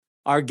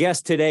Our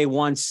guest today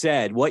once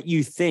said, what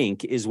you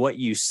think is what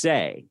you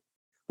say.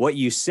 What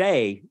you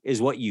say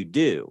is what you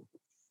do.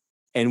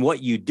 And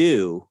what you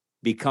do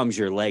becomes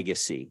your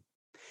legacy.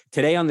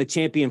 Today on the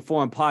Champion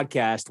Forum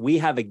podcast, we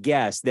have a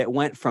guest that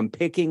went from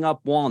picking up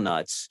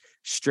walnuts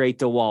straight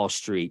to Wall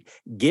Street.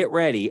 Get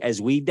ready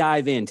as we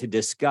dive in to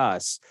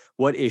discuss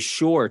what is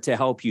sure to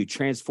help you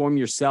transform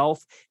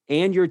yourself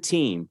and your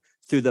team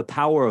through the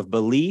power of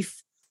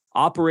belief,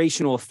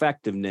 operational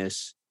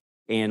effectiveness,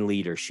 and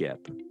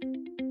leadership.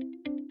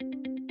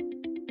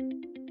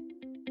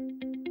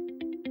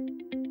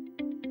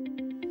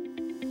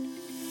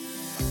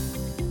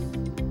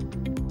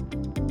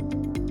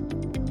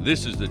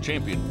 This is the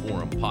Champion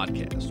Forum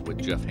podcast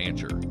with Jeff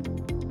Hancher,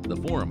 the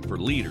forum for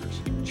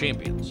leaders,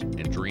 champions,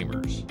 and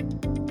dreamers.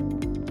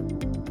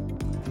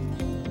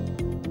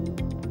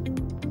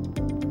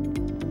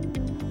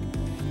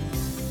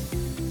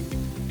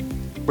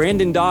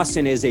 Brandon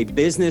Dawson is a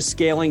business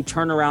scaling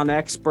turnaround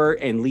expert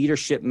and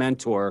leadership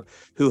mentor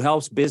who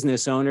helps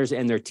business owners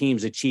and their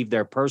teams achieve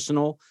their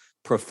personal,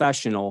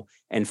 professional,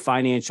 and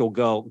financial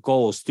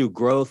goals through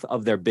growth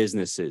of their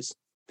businesses.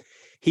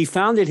 He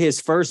founded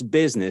his first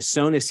business,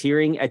 Sonus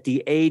Hearing, at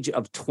the age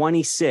of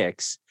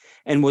 26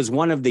 and was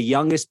one of the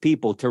youngest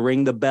people to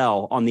ring the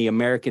bell on the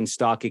American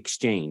Stock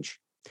Exchange.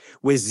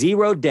 With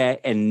zero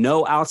debt and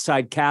no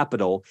outside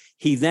capital,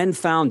 he then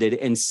founded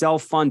and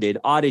self-funded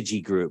Audigy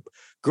Group,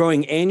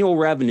 growing annual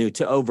revenue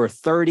to over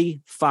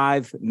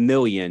 $35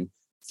 million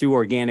through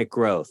organic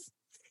growth.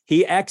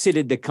 He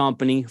exited the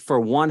company for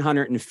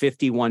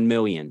 $151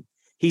 million.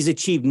 He's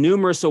achieved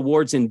numerous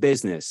awards in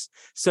business,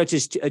 such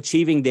as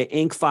achieving the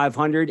Inc.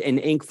 500 and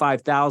Inc.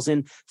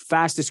 5000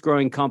 fastest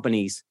growing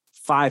companies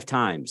 5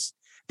 times,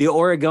 the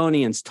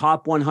Oregonian's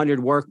top 100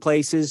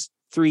 workplaces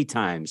 3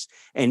 times,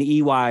 and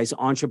EY's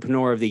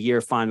Entrepreneur of the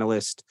Year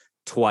finalist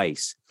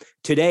twice.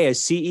 Today, as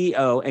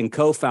CEO and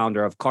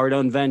co-founder of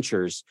Cardone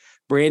Ventures,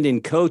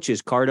 Brandon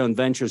coaches Cardone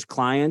Ventures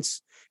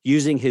clients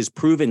using his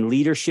proven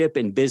leadership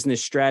and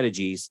business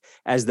strategies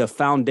as the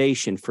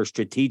foundation for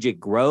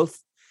strategic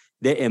growth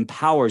that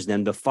empowers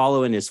them to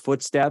follow in his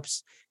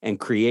footsteps and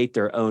create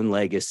their own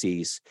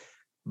legacies.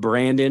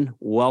 Brandon,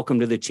 welcome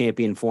to the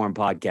Champion Forum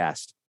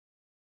podcast.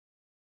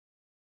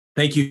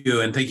 Thank you.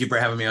 And thank you for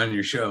having me on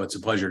your show. It's a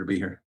pleasure to be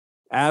here.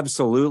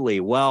 Absolutely.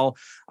 Well,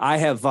 I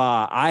have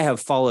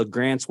followed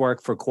Grant's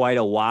work for quite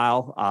a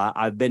while.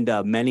 I've been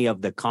to many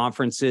of the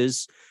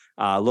conferences,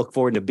 look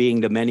forward to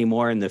being to many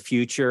more in the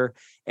future.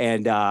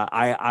 And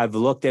I've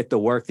looked at the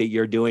work that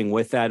you're doing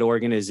with that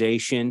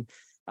organization.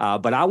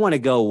 But I want to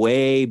go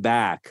way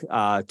back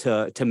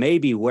to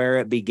maybe where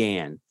it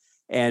began.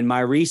 And my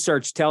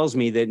research tells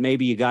me that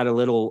maybe you got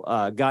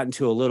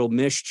into a little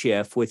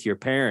mischief with your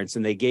parents,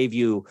 and they gave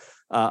you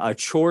a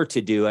chore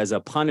to do as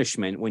a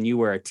punishment when you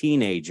were a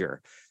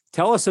teenager.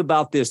 Tell us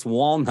about this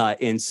walnut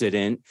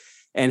incident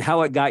and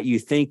how it got you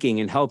thinking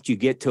and helped you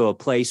get to a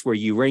place where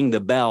you ring the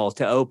bell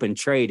to open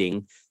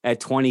trading at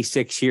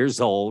 26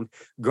 years old,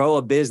 grow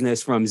a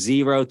business from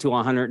 0 to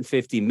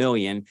 150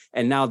 million,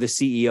 and now the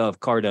CEO of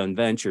Cardone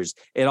Ventures.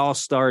 It all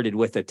started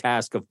with the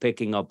task of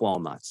picking up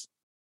walnuts.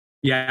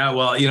 Yeah,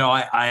 well,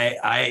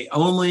 I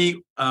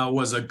only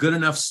was a good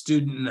enough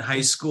student in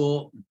high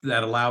school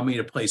that allowed me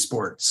to play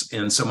sports.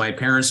 And so my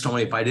parents told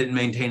me if I didn't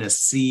maintain a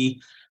C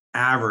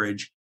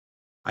average,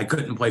 I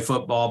couldn't play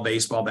football,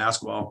 baseball,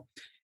 basketball.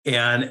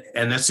 And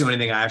that's the only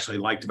thing I actually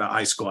liked about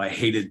high school. I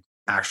hated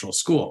actual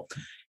school.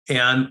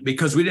 And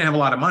because we didn't have a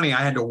lot of money,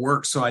 I had to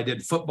work. So I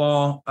did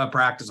football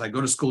practice. I go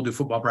to school, do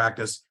football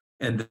practice.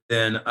 And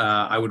then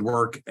I would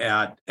work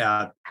at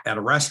a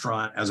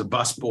restaurant as a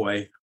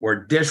busboy or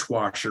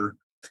dishwasher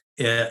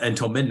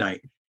until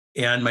midnight.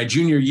 And my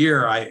junior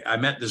year, I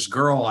met this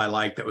girl I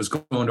liked that was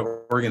going to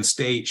Oregon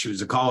State. She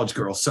was a college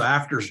girl. So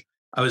after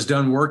I was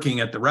done working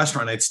at the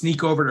restaurant, I'd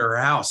sneak over to her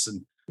house,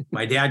 and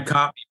my dad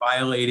caught me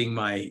violating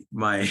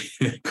my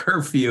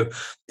curfew.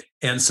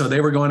 And so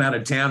they were going out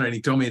of town, and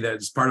he told me that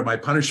as part of my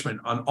punishment,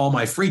 on all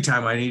my free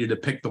time, I needed to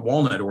pick the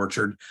walnut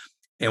orchard.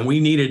 And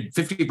we needed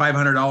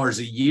 $5,500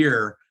 a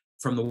year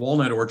from the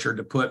walnut orchard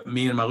to put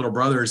me and my little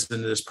brothers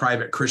into this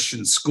private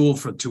Christian school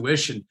for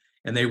tuition.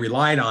 And they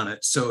relied on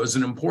it. So it was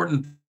an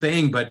important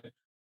thing, but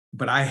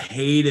I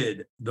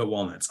hated the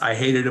walnuts. I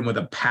hated them with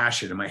a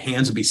passion, and my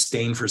hands would be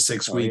stained for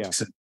 6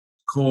 weeks. And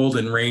cold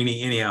and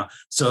rainy anyhow.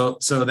 So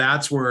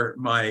that's where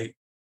my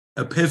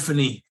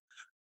epiphany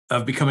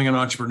of becoming an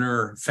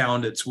entrepreneur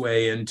found its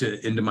way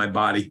into my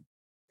body.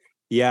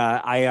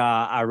 Yeah,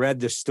 I read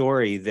the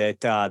story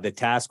that the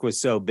task was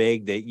so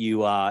big that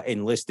you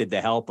enlisted the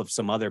help of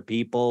some other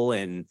people,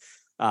 and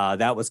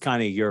that was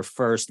kind of your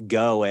first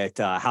go at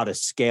how to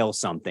scale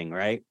something,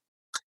 right?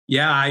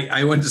 Yeah,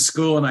 I went to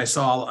school and I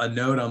saw a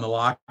note on the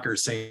locker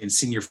saying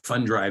senior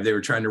fund drive. They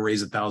were trying to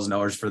raise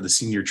 $1,000 for the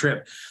senior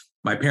trip.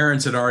 My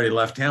parents had already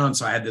left town,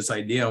 so I had this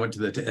idea. I went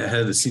to the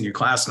head of the senior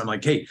class, and I'm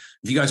like, hey,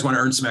 if you guys want to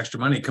earn some extra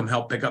money, come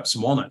help pick up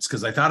some walnuts.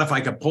 Because I thought if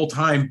I could pull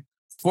time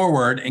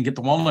forward and get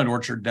the walnut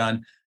orchard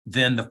done,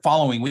 then the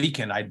following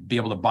weekend, I'd be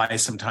able to buy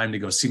some time to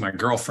go see my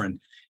girlfriend.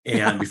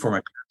 and before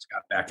my parents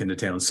got back into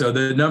town. So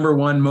the number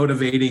one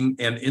motivating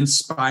and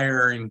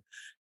inspiring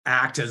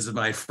act as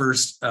my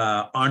first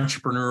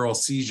entrepreneurial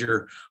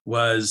seizure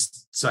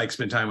was so I could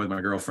spend time with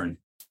my girlfriend.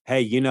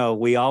 Hey,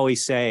 we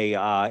always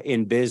say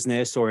in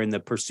business or in the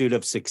pursuit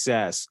of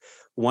success,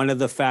 one of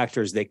the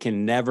factors that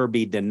can never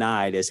be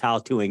denied is how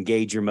to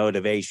engage your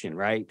motivation,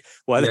 right?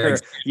 Whether,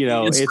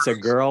 it's a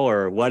girl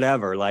or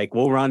whatever, like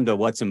we'll run to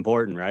what's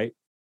important, right?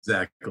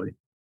 Exactly.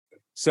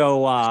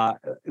 So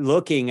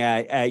looking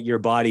at your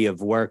body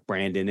of work,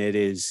 Brandon, it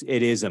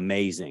is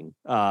amazing,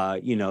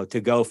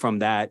 to go from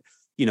that,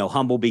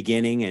 humble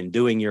beginning and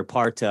doing your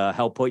part to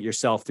help put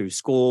yourself through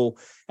school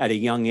at a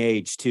young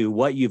age to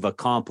what you've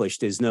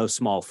accomplished is no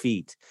small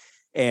feat.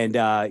 And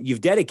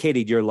you've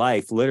dedicated your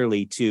life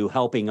literally to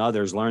helping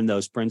others learn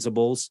those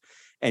principles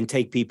and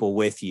take people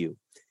with you.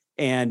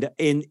 And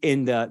in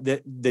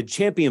the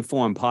Champion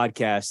Forum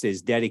podcast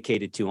is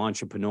dedicated to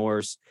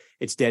entrepreneurs.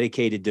 It's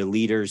dedicated to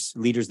leaders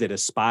that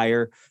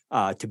aspire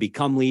to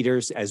become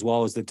leaders, as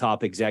well as the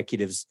top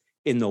executives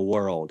in the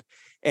world.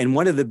 And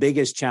one of the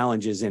biggest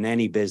challenges in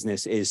any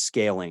business is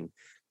scaling.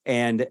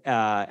 And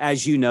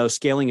as you know,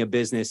 scaling a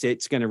business,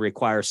 it's going to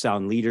require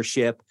sound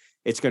leadership.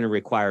 It's going to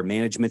require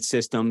management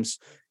systems,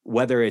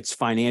 whether it's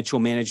financial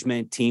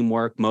management,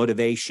 teamwork,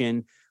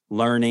 motivation,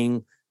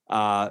 learning.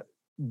 A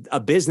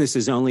business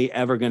is only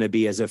ever going to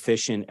be as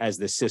efficient as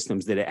the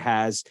systems that it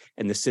has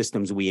and the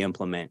systems we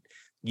implement.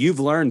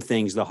 You've learned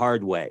things the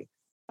hard way.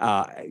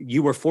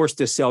 You were forced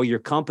to sell your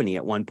company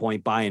at one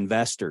point by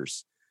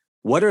investors.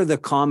 What are the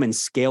common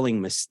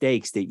scaling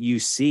mistakes that you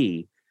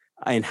see?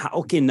 And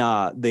how can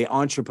the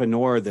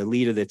entrepreneur, the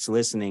leader that's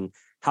listening,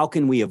 how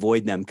can we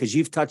avoid them? Because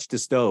you've touched the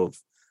stove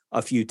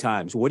a few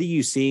times. What are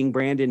you seeing,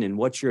 Brandon? And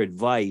what's your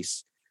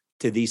advice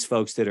to these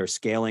folks that are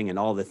scaling and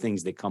all the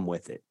things that come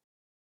with it?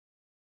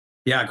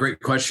 Yeah, great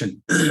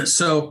question.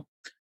 So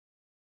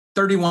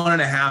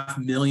 31.5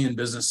 million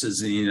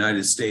businesses in the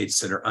United States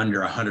that are under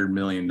 $100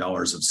 million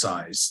of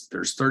size.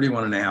 There's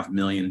 31.5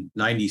 million,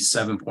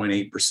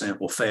 97.8%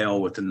 will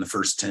fail within the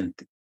first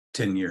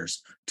 10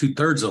 years.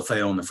 2/3 will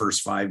fail in the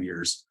first 5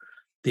 years.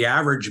 The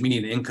average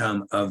median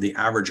income of the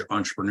average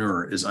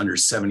entrepreneur is under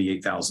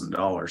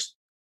 $78,000.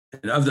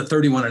 And of the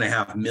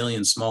 31.5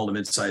 million small to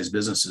mid-sized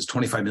businesses,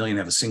 25 million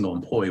have a single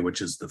employee,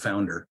 which is the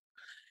founder.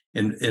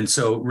 And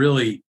so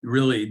really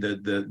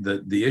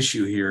the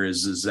issue here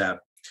is that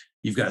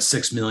you've got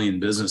 6 million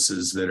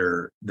businesses that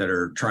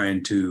are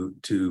trying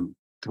to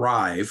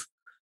thrive,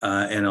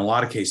 and in a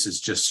lot of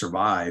cases just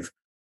survive.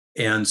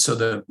 And so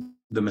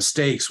the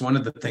mistakes, one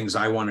of the things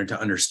I wanted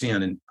to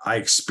understand, and I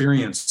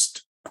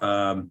experienced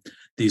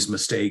these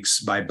mistakes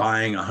by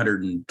buying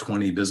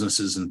 120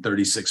 businesses in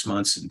 36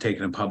 months and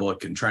taking them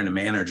public and trying to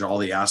manage all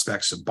the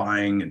aspects of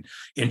buying and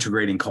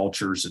integrating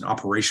cultures and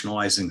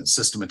operationalizing and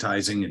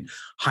systematizing and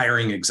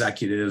hiring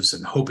executives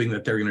and hoping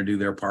that they're going to do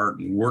their part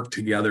and work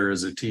together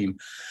as a team.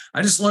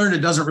 I just learned it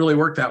doesn't really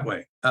work that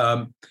way.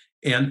 And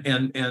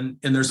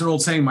there's an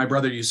old saying my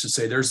brother used to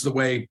say, there's the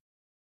way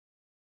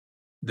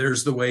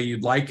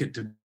you'd like it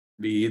to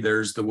be,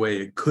 there's the way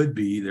it could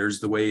be, there's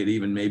the way it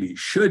even maybe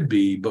should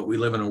be, but we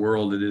live in a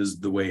world that is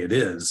the way it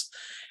is.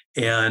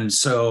 And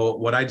so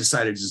what I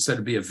decided is, instead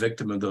of be a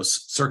victim of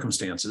those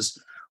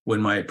circumstances, when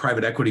my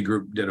private equity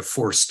group did a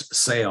forced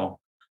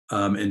sale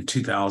in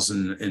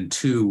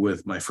 2002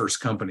 with my first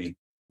company,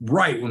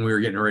 right when we were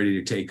getting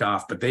ready to take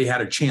off, but they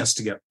had a chance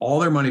to get all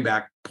their money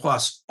back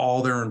plus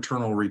all their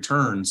internal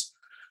returns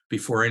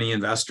before any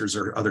investors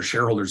or other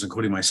shareholders,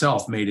 including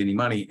myself, made any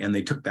money, and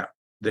they took that.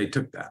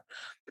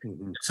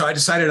 Mm-hmm. So I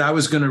decided I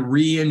was going to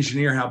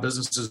re-engineer how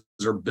businesses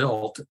are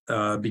built,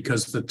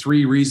 because the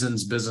 3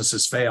 reasons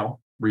businesses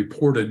fail,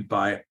 reported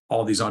by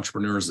all these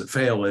entrepreneurs that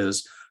fail,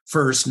 is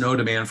first, no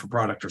demand for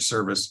product or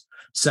service.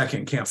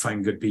 Second, can't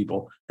find good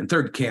people. And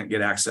third, can't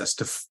get access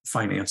to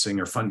financing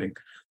or funding.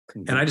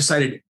 Mm-hmm. And I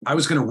decided I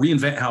was going to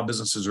reinvent how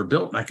businesses are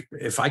built. And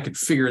if I could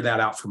figure that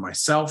out for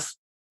myself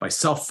by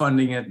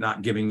self-funding it,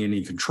 not giving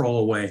any control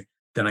away,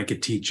 then I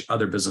could teach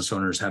other business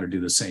owners how to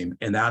do the same.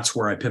 And that's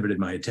where I pivoted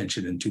my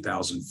attention in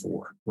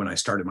 2004 when I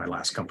started my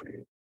last company.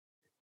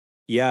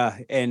 Yeah.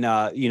 And,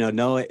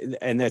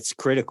 and that's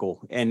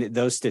critical. And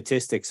those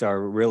statistics are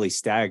really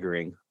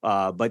staggering.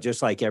 But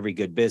just like every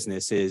good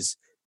business is,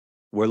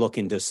 we're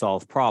looking to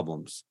solve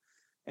problems.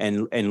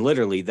 And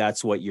literally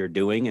that's what you're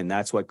doing. And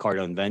that's what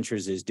Cardone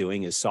Ventures is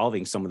doing, is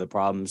solving some of the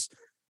problems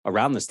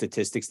around the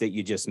statistics that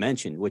you just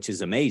mentioned, which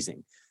is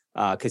amazing.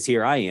 Because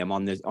here I am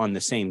on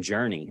the same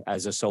journey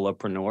as a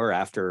solopreneur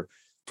after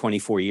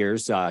 24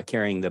 years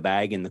carrying the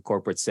bag in the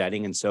corporate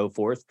setting and so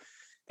forth.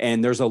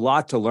 And there's a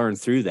lot to learn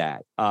through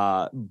that.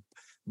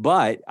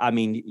 But I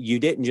mean, you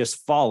didn't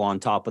just fall on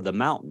top of the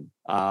mountain.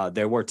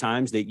 There were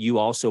times that you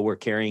also were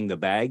carrying the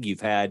bag.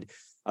 You've had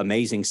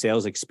amazing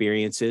sales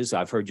experiences.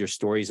 I've heard your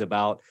stories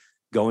about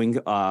going,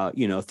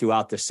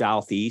 throughout the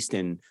Southeast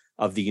and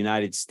of the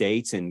United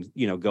States, and,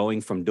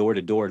 going from door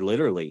to door,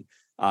 literally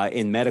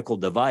in medical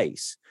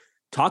device.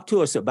 Talk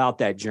to us about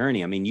that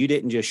journey. I mean, you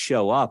didn't just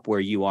show up where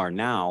you are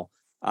now.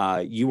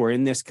 You were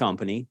in this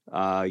company.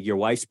 Your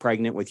wife's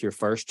pregnant with your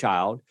first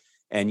child,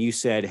 and you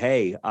said,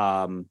 hey,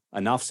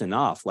 enough's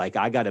enough. Like,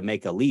 I got to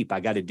make a leap.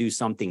 I got to do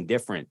something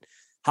different.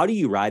 How do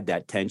you ride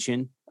that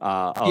tension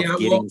of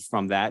getting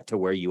from that to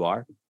where you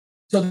are?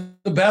 So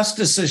the best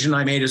decision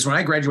I made is when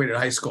I graduated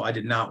high school, I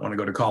did not want to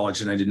go to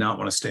college and I did not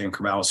want to stay in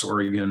Corvallis,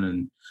 Oregon.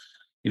 And,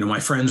 my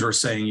friends were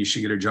saying you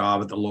should get a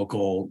job at the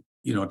local,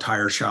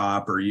 tire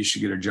shop, or you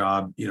should get a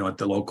job, at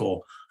the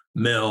local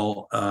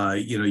mill.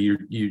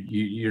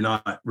 You're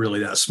not really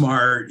that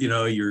smart.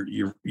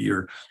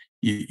 You're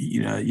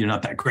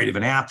not that great of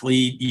an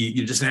athlete.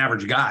 You're just an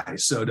average guy.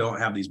 So don't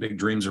have these big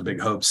dreams or big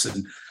hopes.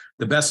 And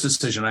the best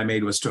decision I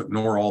made was to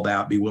ignore all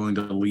that, be willing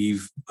to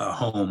leave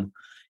home.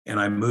 And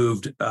I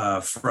moved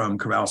from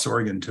Corvallis,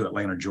 Oregon to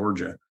Atlanta,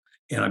 Georgia.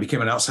 And I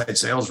became an outside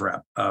sales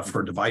rep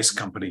for a device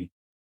company.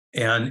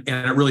 And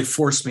it really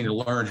forced me to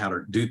learn how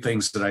to do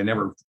things that I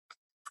never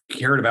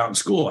cared about in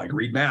school, like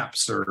read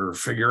maps or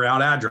figure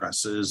out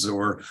addresses,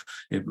 or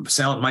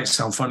might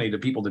sound funny to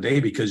people today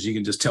because you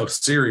can just tell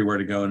Siri where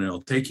to go and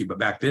it'll take you. But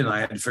back then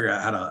I had to figure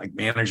out how to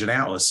manage an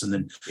atlas and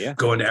then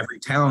go into every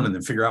town and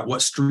then figure out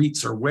what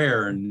streets are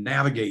where and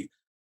navigate.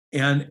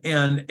 And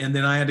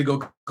then I had to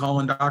go call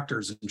in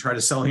doctors and try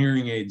to sell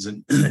hearing aids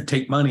and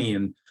take money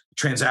and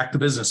transact the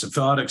business and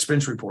fill out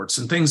expense reports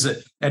and things that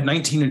at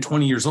 19 and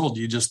 20 years old,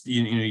 you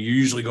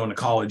usually go into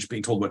college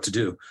being told what to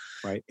do.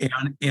 Right.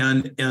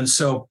 And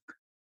so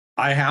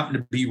I happen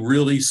to be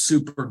really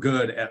super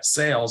good at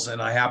sales,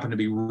 and I happen to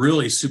be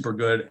really super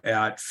good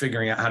at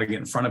figuring out how to get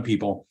in front of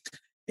people.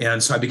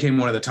 And so I became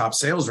one of the top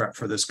sales rep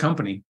for this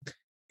company.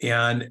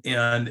 And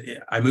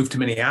I moved to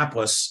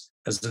Minneapolis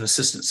as an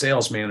assistant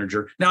sales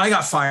manager. Now, I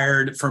got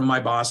fired from my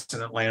boss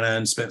in Atlanta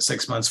and spent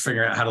 6 months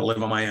figuring out how to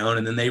live on my own.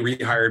 And then they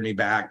rehired me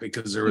back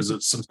because there was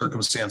some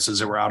circumstances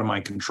that were out of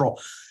my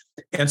control.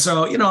 And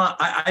so,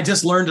 I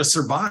just learned to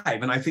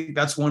survive. And I think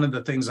that's one of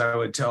the things I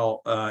would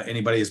tell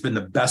anybody has been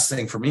the best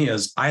thing for me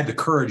is I had the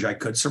courage I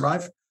could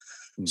survive.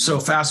 Mm-hmm.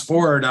 So fast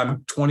forward,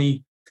 I'm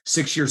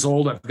 26 years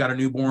old. I've got a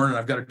newborn and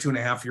I've got a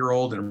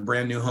 2.5-year-old and a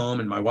brand new home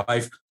and my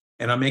wife.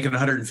 And I'm making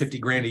 150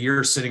 grand a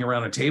year sitting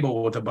around a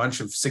table with a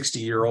bunch of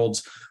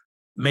 60-year-olds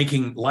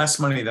making less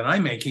money than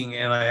I'm making.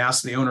 And I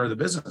asked the owner of the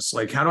business,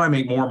 like, how do I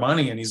make more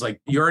money? And he's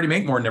like, you already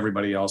make more than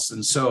everybody else.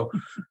 And so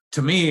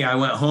to me, I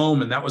went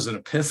home and that was an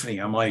epiphany.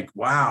 I'm like,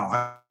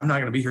 wow, I'm not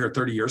going to be here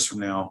 30 years from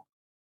now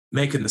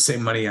making the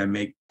same money I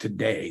make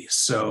today.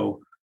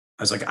 So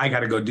I was like, I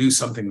got to go do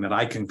something that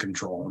I can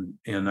control.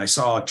 And I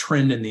saw a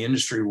trend in the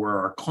industry where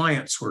our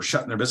clients were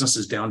shutting their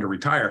businesses down to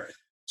retire.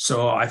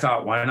 So I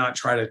thought, why not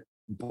try to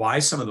buy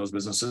some of those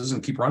businesses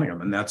and keep running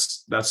them? And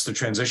that's the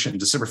transition.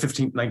 December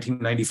 15th,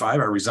 1995,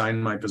 I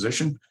resigned my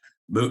position,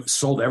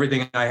 sold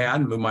everything I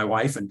had, moved my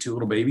wife and 2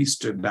 little babies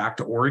back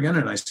to Oregon.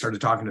 And I started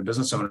talking to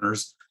business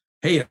owners.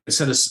 Hey,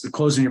 instead of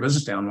closing your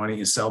business down, why don't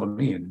you sell to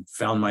me? And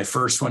found my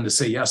first one to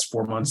say yes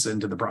 4 months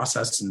into the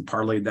process and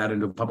parlayed that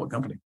into a public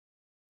company.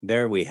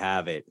 There we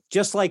have it.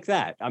 Just like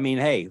that. I mean,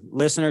 hey,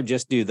 listener,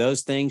 just do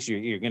those things.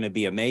 You're going to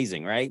be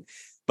amazing, right?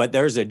 But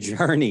there's a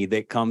journey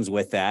that comes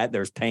with that.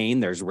 There's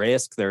pain, there's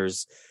risk,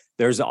 there's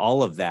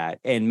all of that.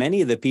 And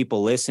many of the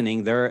people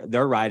listening,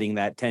 they're riding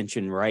that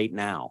tension right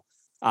now.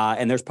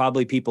 And there's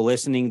probably people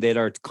listening that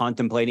are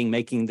contemplating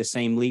making the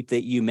same leap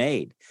that you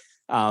made.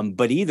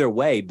 But either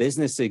way,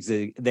 businesses,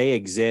 they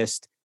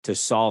exist to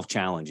solve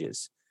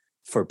challenges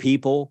for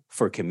people,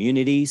 for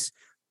communities.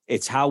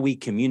 It's how we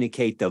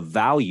communicate the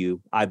value,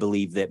 I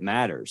believe, that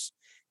matters.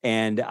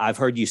 And I've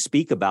heard you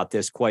speak about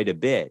this quite a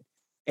bit.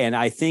 And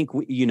I think,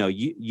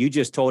 you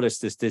just told us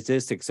the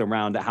statistics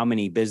around how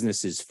many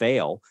businesses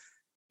fail.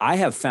 I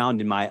have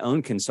found in my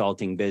own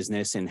consulting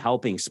business and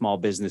helping small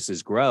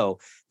businesses grow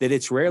that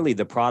it's rarely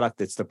the product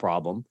that's the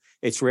problem.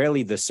 It's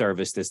rarely the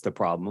service that's the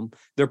problem.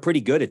 They're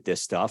pretty good at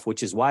this stuff,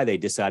 which is why they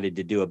decided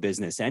to do a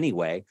business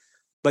anyway.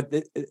 But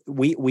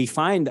we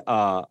find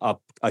a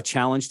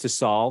challenge to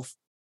solve.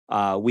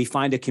 We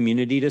find a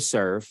community to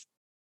serve,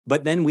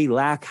 but then we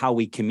lack how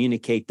we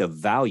communicate the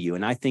value.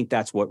 And I think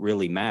that's what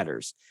really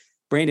matters.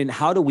 Brandon,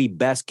 how do we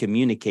best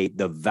communicate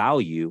the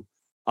value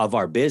of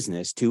our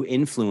business to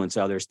influence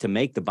others to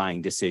make the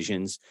buying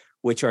decisions,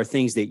 which are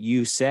things that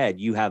you said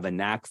you have a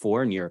knack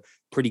for and you're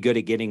pretty good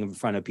at getting in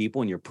front of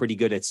people and you're pretty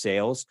good at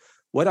sales?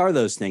 What are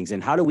those things?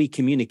 And how do we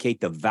communicate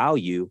the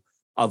value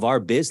of our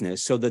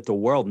business so that the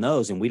world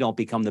knows and we don't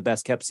become the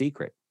best kept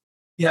secret?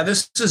 Yeah,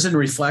 this is in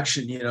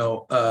reflection.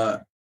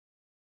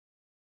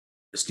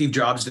 Steve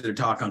Jobs did a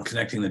talk on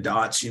connecting the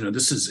dots.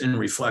 This is in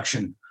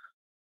reflection.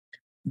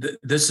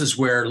 This is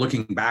where,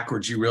 looking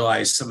backwards, you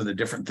realize some of the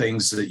different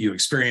things that you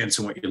experience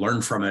and what you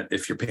learn from it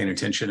if you're paying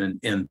attention.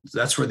 And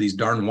that's where these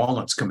darn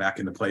walnuts come back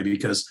into play,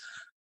 because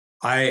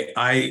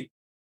I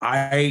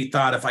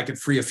thought if I could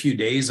free a few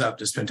days up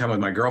to spend time with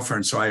my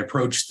girlfriend. So I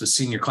approached the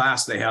senior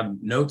class. They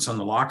had notes on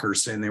the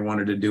lockers saying they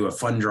wanted to do a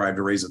fund drive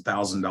to raise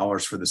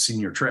 $1,000 for the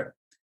senior trip.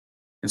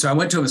 And so I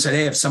went to them and said,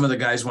 hey, if some of the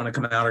guys want to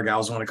come out or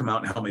gals want to come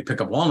out and help me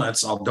pick up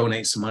walnuts, I'll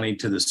donate some money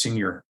to the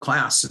senior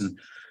class. And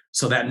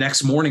so that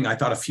next morning, I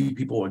thought a few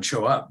people would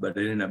show up, but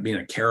it ended up being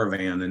a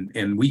caravan.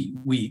 And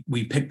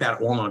we picked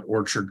that walnut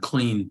orchard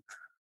clean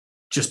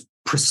just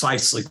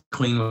precisely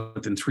clean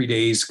within 3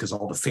 days because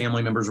all the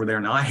family members were there.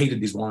 Now, I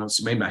hated these walnuts.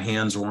 It made my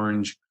hands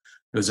orange.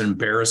 It was an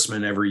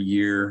embarrassment every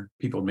year.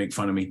 People would make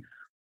fun of me.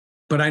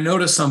 But I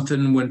noticed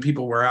something when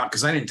people were out,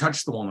 because I didn't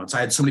touch the walnuts. I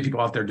had so many people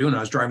out there doing it.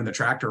 I was driving the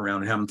tractor around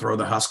and having them throw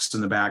the husks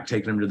in the back,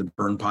 taking them to the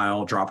burn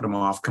pile, dropping them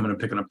off, coming and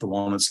picking up the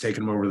walnuts,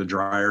 taking them over to the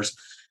dryers.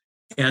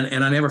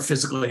 And I never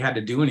physically had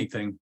to do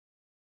anything.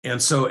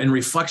 And so in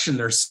reflection,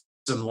 there's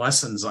some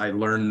lessons I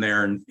learned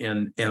there.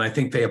 And I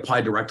think they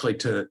apply directly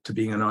to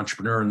being an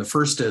entrepreneur. And the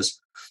first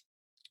is,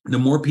 the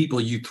more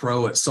people you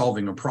throw at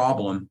solving a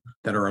problem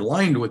that are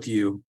aligned with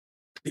you,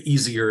 the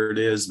easier it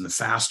is and the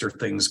faster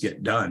things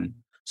get done.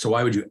 So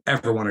why would you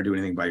ever want to do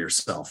anything by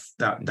yourself?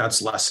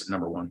 That's lesson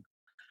number one.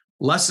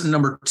 Lesson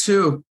number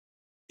two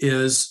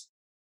is,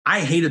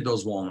 I hated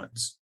those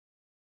walnuts.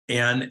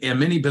 And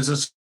many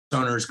business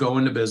owners go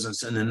into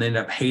business and then they end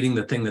up hating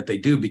the thing that they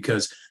do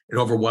because it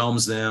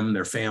overwhelms them,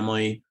 their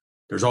family.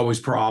 There's always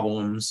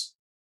problems.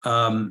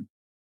 And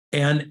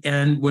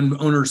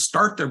when owners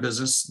start their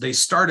business, they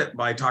start it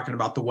by talking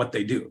about what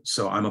they do.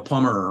 So I'm a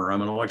plumber, or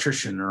I'm an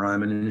electrician, or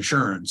I'm an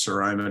insurance,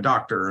 or I'm a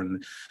doctor,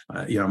 and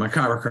I'm a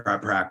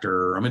chiropractor,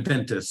 or I'm a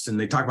dentist. And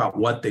they talk about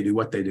what they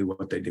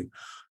do.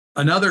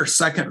 Another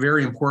second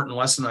very important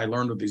lesson I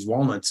learned with these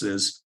walnuts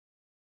is,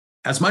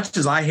 as much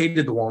as I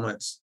hated the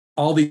walnuts,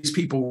 all these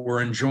people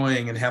were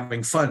enjoying and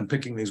having fun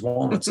picking these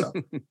walnuts up.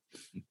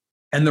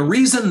 And the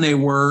reason they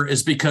were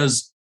is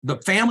because the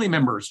family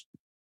members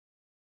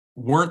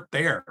weren't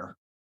there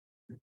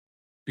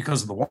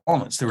because of the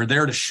walnuts. They were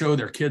there to show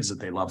their kids that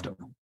they loved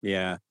them.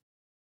 Yeah.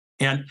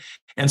 And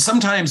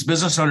sometimes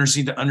business owners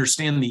need to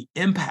understand the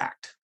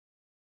impact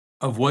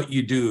of what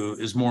you do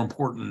is more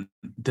important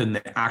than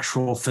the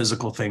actual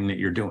physical thing that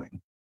you're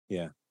doing.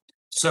 Yeah.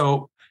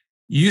 So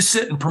you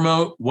sit and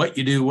promote what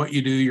you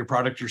do, your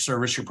product or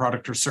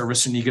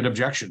service, and you get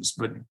objections.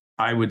 But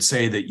I would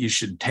say that you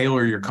should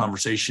tailor your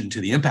conversation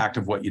to the impact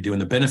of what you do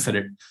and the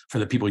benefit for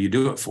the people you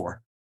do it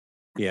for.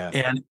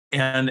 Yeah.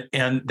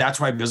 And that's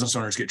why business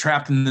owners get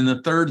trapped. And then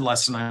the third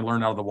lesson I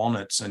learned out of the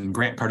walnuts, and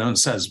Grant Cardone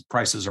says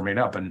prices are made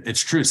up. And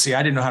it's true. See,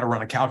 I didn't know how to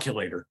run a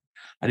calculator.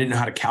 I didn't know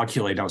how to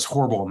calculate. I was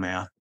horrible in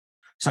math.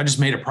 So I just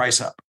made a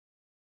price up.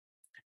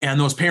 And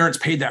those parents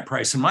paid that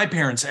price. And my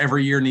parents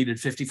every year needed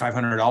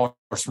 $5,500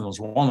 from those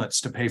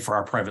walnuts to pay for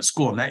our private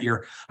school. And that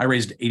year I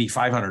raised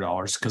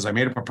 $8,500 because I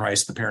made up a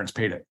price. The parents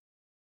paid it.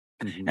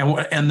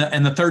 Mm-hmm.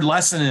 And the third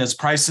lesson is,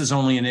 price is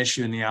only an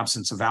issue in the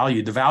absence of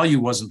value. The value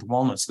wasn't the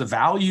walnuts. The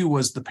value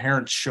was the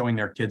parents showing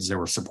their kids they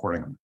were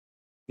supporting them.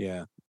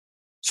 Yeah.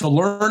 So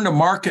learn to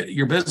market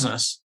your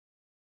business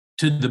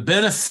to the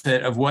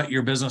benefit of what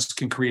your business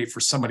can create for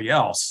somebody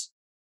else,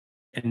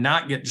 and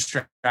not get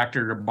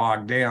distracted or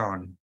bogged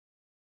down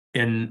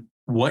in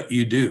what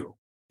you do.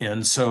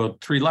 And so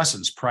 3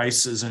 lessons: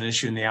 price is an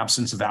issue in the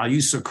absence of value.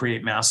 So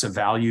create massive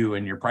value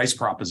in your price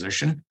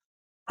proposition.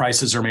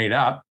 Prices are made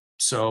up.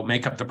 So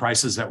make up the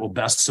prices that will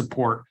best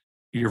support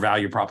your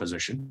value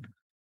proposition.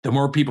 The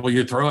more people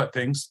you throw at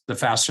things, the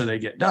faster they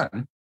get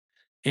done.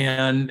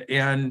 And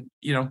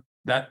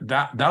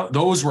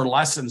those were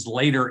lessons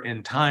later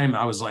in time.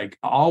 I was like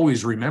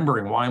always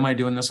remembering, why am I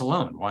doing this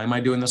alone? Why am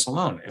I doing this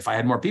alone? If I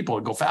had more people,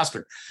 it'd go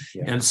faster.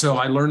 Yeah. And so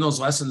I learned those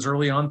lessons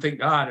early on, thank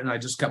God. And I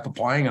just kept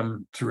applying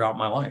them throughout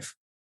my life.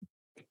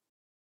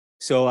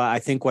 So I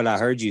think what I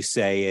heard you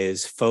say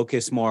is,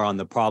 focus more on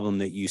the problem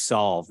that you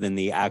solve than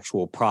the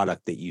actual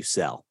product that you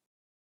sell.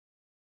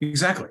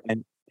 Exactly.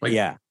 And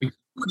yeah. You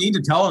need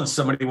to tell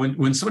somebody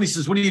when somebody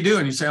says, what do you do?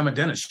 And you say, I'm a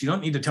dentist. You don't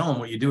need to tell them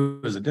what you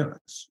do as a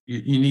dentist.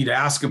 You need to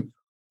ask them,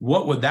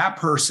 what would that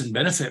person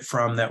benefit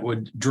from that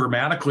would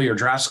dramatically or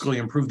drastically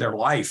improve their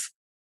life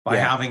by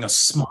having a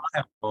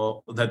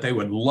smile that they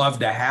would love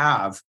to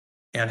have?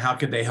 And how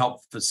could they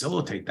help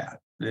facilitate that?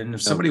 And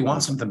if somebody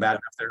wants something bad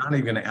enough, they're not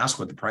even going to ask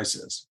what the price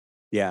is.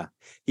 Yeah.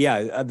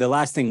 Yeah. The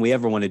last thing we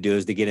ever want to do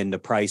is to get into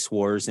price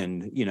wars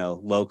and,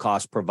 low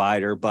cost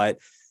provider. But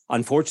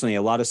unfortunately,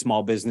 a lot of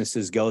small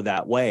businesses go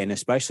that way, and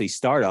especially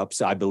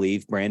startups, I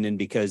believe, Brandon,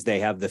 because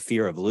they have the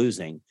fear of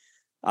losing.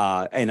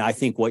 And I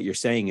think what you're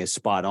saying is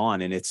spot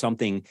on. And it's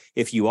something,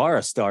 if you are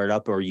a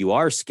startup or you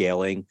are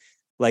scaling,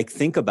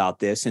 think about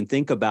this and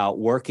think about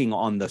working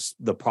on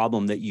the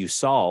problem that you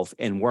solve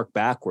and work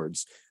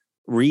backwards,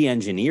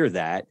 re-engineer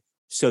that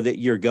so that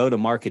your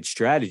go-to-market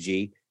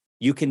strategy,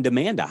 you can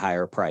demand a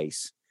higher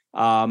price.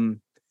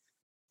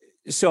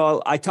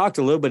 So I talked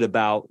a little bit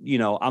about,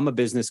 I'm a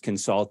business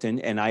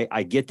consultant, and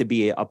I get to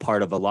be a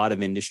part of a lot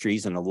of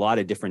industries and a lot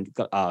of different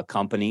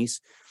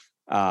companies.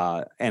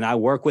 And I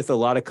work with a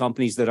lot of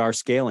companies that are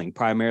scaling,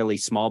 primarily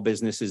small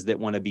businesses that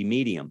want to be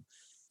medium.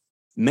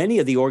 Many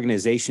of the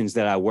organizations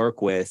that I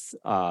work with,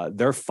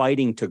 they're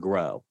fighting to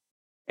grow.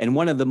 And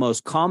one of the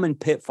most common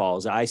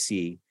pitfalls I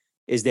see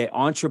is that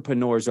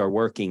entrepreneurs are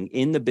working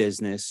in the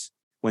business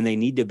when they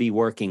need to be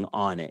working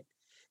on it.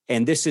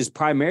 And this is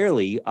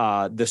primarily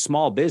the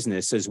small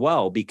business as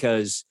well,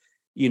 because,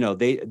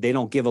 they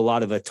don't give a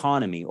lot of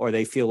autonomy, or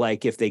they feel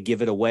like if they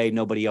give it away,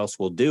 nobody else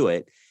will do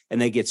it. And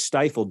they get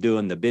stifled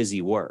doing the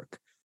busy work.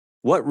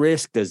 What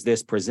risk does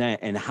this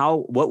present, and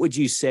what would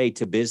you say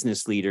to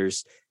business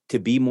leaders to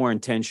be more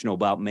intentional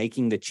about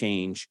making the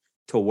change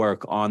to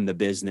work on the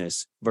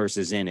business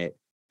versus in it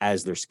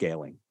as they're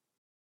scaling?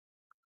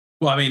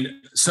 Well, I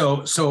mean,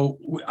 so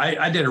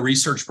I did a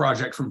research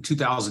project from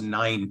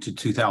 2009 to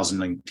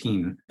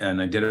 2019,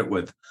 and I did it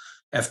with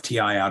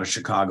FTI out of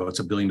Chicago. It's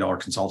 $1 billion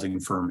consulting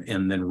firm,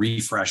 and then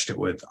refreshed it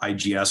with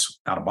IGS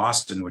out of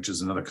Boston, which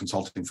is another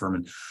consulting firm.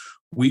 And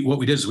what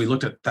we did is we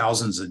looked at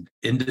thousands of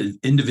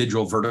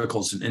individual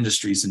verticals and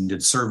industries and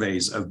did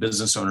surveys of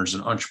business owners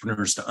and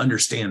entrepreneurs to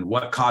understand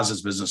what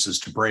causes businesses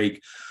to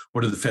break,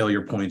 what are the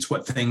failure points,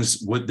 what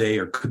things would they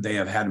or could they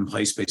have had in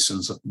place based on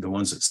the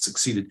ones that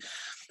succeeded.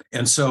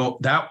 And so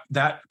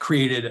that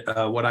created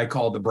what I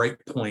call the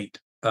breakpoint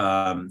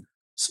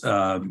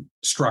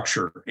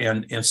structure.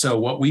 And so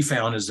what we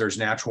found is there's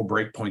natural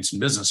breakpoints in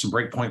business. And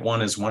breakpoint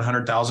 1 is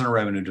 100,000 of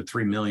revenue to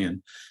 3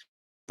 million.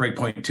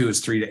 Breakpoint 2 is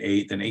 3 to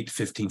 8, then 8 to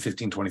 15,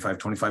 15, 25,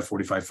 25,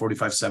 45,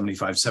 45,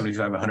 75,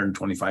 75,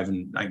 125,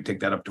 and I can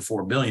take that up to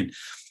 4 billion.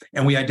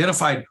 And we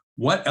identified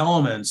what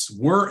elements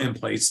were in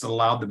place that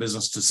allowed the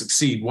business to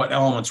succeed, what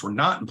elements were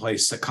not in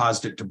place that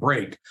caused it to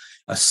break.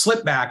 A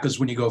slip back is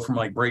when you go from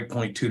like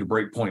breakpoint 2 to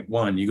breakpoint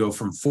 1, you go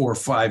from 4 or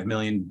 5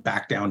 million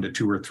back down to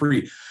 2 or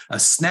 3. A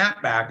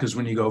snapback is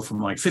when you go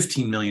from like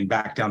 15 million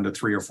back down to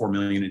 3 or 4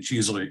 million. It's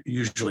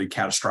usually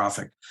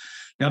catastrophic.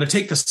 Now, to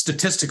take the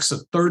statistics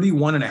of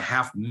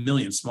 31.5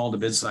 million small to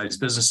mid-sized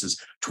businesses,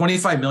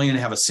 25 million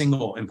have a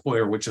single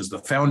employer, which is the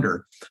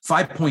founder.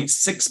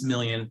 5.6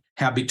 million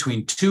have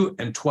between 2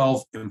 and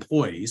 12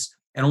 employees,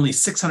 and only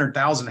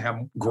 600,000 have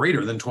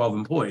greater than 12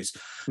 employees.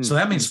 So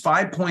that means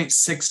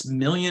 5.6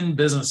 million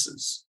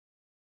businesses,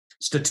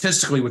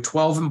 statistically, with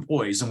 12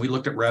 employees, and we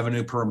looked at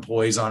revenue per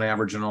employees on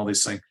average and all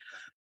these things.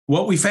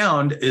 What we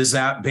found is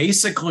that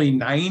basically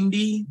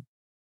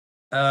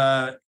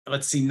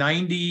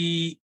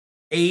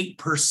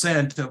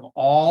 98% of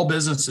all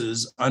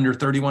businesses under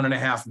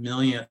 31.5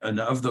 million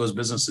of those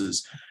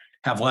businesses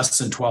have less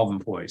than 12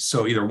 employees.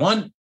 So either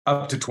 1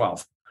 up to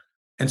 12.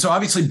 And so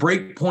obviously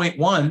breakpoint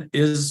 1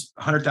 is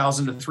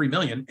 100,000 to 3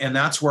 million. And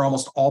that's where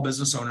almost all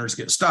business owners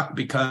get stuck,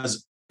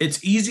 because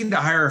it's easy to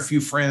hire a few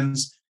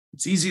friends.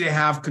 It's easy to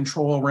have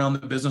control around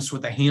the business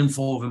with a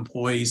handful of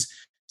employees.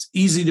 It's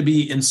easy to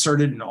be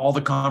inserted in all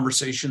the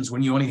conversations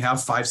when you only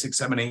have 5, 6,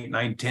 7, 8,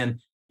 9, 10,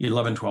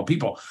 11, 12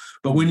 people.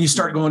 But when you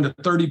start going to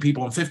 30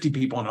 people and 50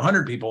 people and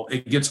 100 people,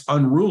 it gets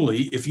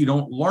unruly if you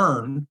don't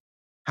learn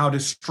how to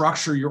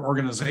structure your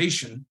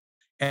organization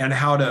and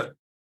how to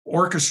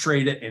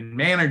orchestrate it and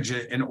manage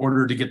it in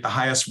order to get the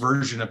highest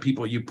version of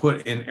people you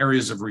put in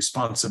areas of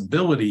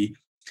responsibility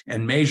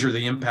and measure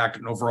the impact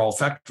and overall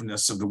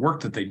effectiveness of the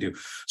work that they do.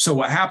 So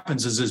what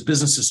happens is as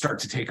businesses start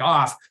to take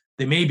off,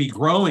 they may be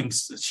growing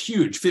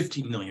huge,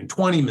 15 million,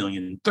 20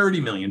 million,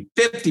 30 million,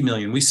 50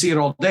 million. We see it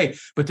all day,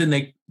 but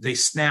then they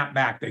snap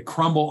back, they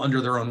crumble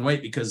under their own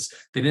weight because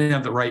they didn't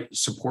have the right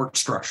support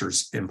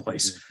structures in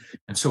place.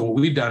 And so what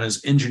we've done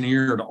is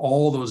engineered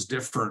all those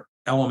different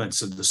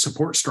elements of the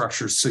support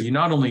structures. So you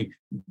not only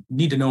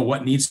need to know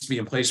what needs to be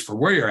in place for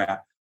where you're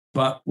at,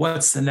 but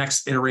what's the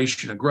next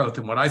iteration of growth.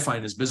 And what I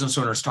find is business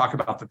owners talk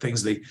about the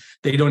things they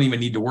don't even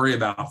need to worry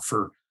about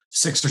for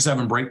 6 or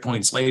 7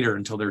 breakpoints later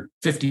until they're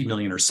 50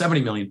 million or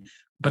 70 million,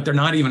 but they're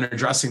not even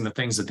addressing the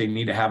things that they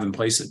need to have in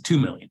place at 2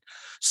 million.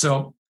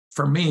 So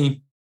for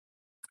me,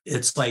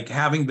 it's like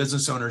having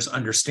business owners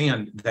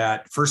understand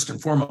that first and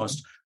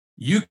foremost,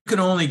 you can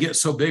only get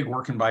so big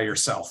working by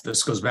yourself.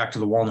 This goes back to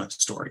the walnut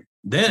story.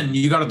 Then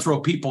you got to throw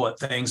people at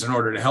things in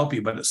order to help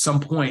you. But at some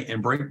point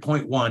in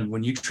breakpoint 1,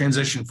 when you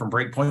transition from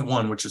breakpoint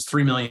 1, which is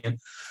 3 million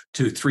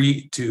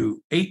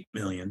to 8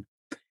 million,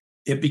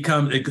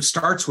 it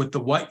starts with the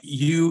what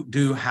you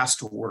do has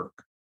to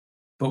work.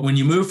 But when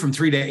you move from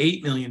 3 to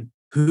 8 million,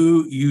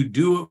 who you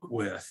do it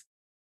with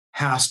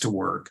has to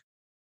work.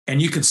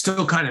 And you can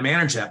still kind of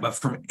manage that. But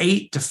from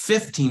 8 to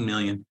 15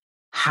 million,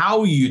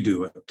 how you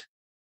do it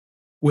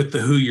with the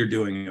who you're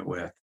doing it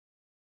with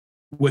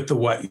the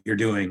what you're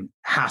doing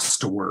has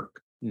to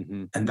work.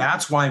 Mm-hmm. And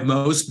that's why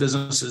most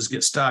businesses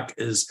get stuck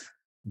is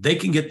they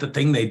can get the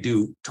thing they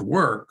do to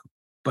work,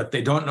 but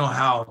they don't know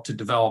how to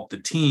develop the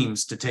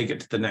teams to take it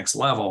to the next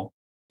level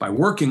by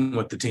working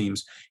with the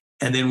teams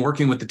and then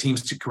working with the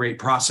teams to create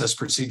process,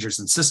 procedures,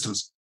 and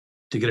systems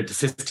to get it to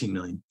 15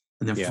 million.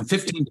 And then from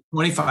 15 to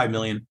 25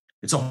 million,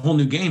 it's a whole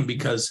new game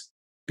because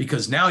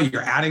now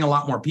you're adding a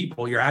lot more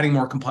people, you're adding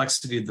more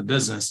complexity to the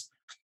business.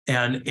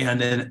 And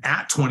then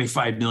at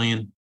 25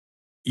 million,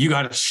 you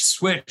got to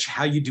switch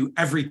how you do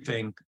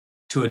everything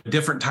to a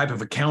different type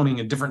of accounting,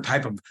 a different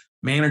type of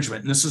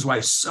management. And this is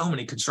why so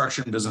many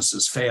construction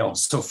businesses fail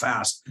so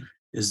fast,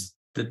 is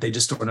that they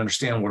just don't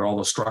understand what all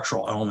the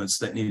structural elements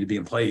that need to be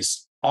in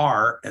place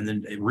are, and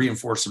then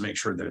reinforce and make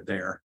sure they're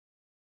there.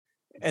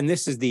 And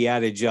this is the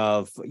adage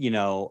of,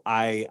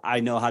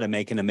 I know how to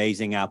make an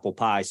amazing apple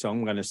pie, so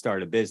I'm going to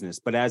start a business.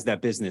 But as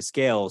that business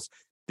scales,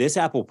 this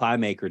apple pie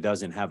maker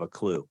doesn't have a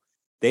clue.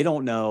 They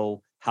don't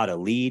know how to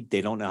lead.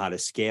 They don't know how to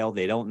scale.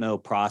 They don't know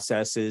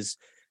processes.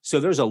 So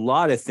there's a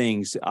lot of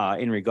things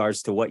in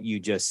regards to what you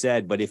just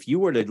said. But if you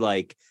were to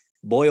like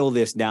boil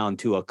this down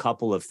to a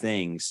couple of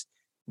things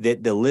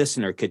that the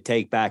listener could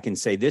take back and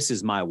say, this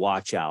is my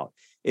watch out.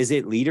 Is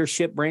it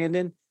leadership,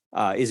 Brandon?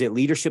 Is it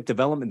leadership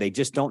development? They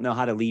just don't know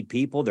how to lead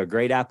people. They're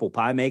great apple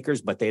pie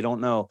makers, but they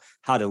don't know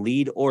how to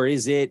lead. Or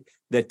is it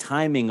the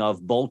timing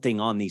of bolting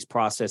on these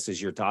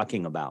processes you're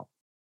talking about?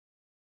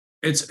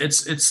 It's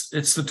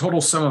the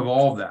total sum of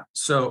all of that.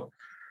 So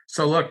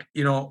look,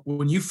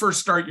 when you first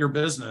start your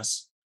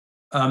business,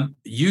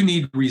 you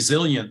need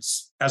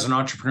resilience as an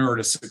entrepreneur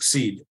to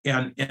succeed.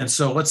 And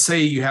so let's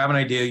say you have an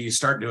idea, you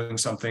start doing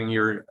something,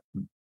 you're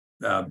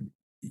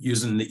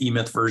using the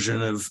E-Myth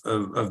version of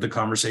the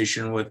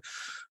conversation with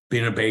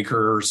being a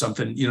baker or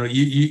something.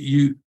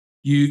 You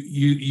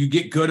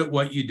get good at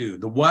what you do.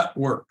 The what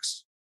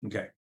works.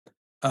 Okay.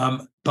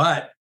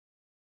 But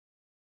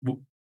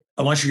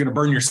unless you're going to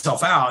burn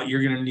yourself out,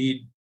 you're going to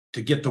need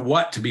to get the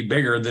what to be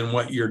bigger than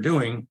what you're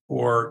doing,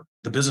 or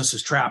the business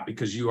is trapped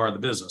because you are the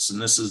business.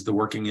 And this is the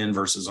working in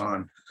versus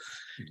on.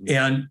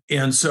 Mm-hmm.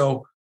 And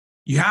so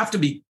you have to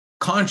be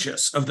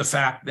conscious of the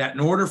fact that in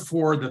order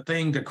for the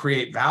thing to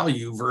create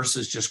value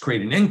versus just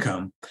creating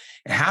income,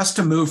 it has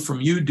to move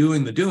from you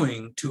doing the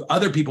doing to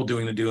other people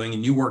doing the doing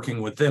and you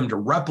working with them to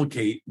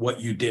replicate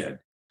what you did.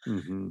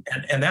 Mm-hmm.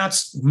 And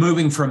that's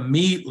moving from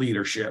me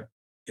leadership,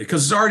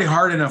 because it's already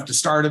hard enough to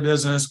start a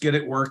business, get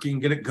it working,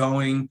 get it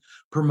going,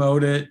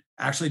 promote it,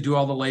 actually do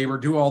all the labor,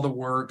 do all the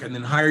work, and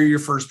then hire your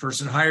first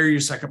person, hire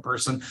your second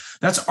person.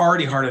 That's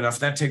already hard enough.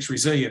 That takes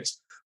resilience.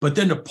 But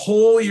then to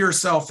pull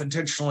yourself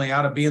intentionally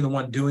out of being the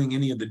one doing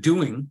any of the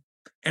doing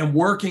and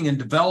working and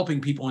developing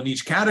people in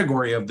each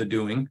category of the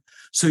doing,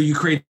 so you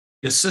create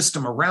a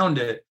system around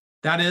it,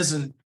 that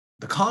isn't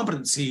the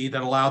competency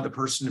that allowed the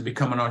person to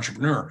become an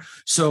entrepreneur.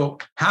 So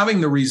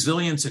having the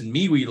resilience in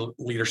me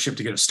leadership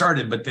to get it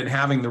started, but then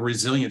having the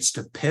resilience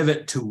to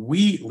pivot to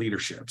we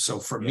leadership. So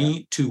from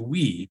me to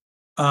we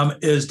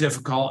is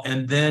difficult.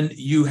 And then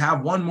you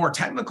have one more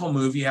technical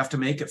move you have to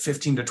make at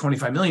 15 to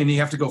 25 million. You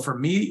have to go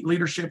from me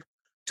leadership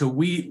to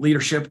we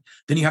leadership.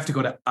 Then you have to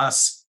go to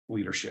us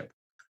leadership,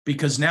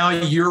 because now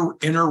you're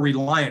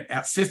interreliant.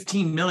 At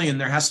 15 million,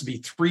 there has to be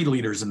 3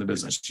 leaders in the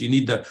business. You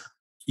need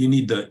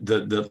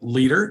the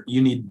leader,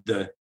 you need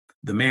the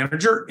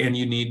manager, and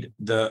you need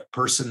the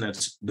person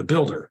that's the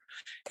builder.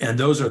 And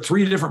those are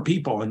 3 different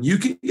people. And you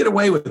can get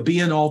away with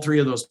being all 3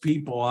 of those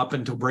people up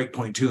until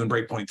breakpoint 2 and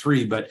breakpoint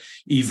 3, but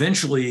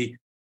eventually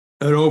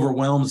it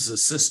overwhelms the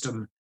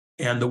system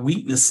and the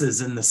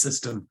weaknesses in the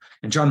system.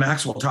 And John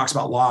Maxwell talks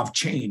about law of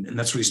chain, and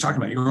that's what he's talking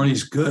about. You're only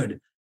as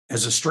good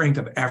as the strength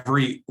of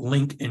every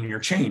link in your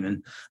chain.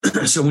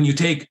 And so when you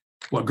take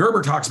what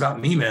Gerber talks about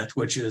in E-Myth,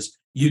 which is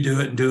you do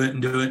it and do it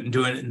and do it and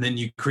do it, and then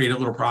you create a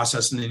little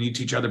process, and then you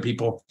teach other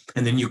people,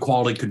 and then you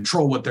quality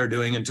control what they're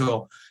doing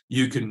until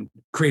you can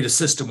create a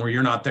system where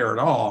you're not there at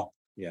all.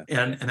 Yeah.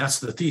 And that's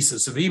the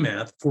thesis of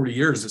E-Myth. 40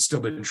 years, it's still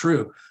been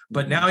true.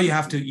 But now you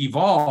have to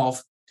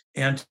evolve.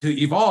 And to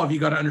evolve,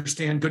 you got to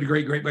understand good,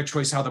 great, great by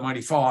choice, how the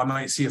mighty fall. I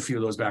might see a few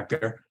of those back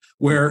there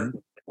where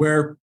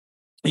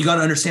you got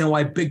to understand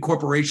why big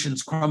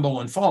corporations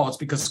crumble and fall. It's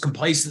because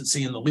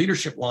complacency in the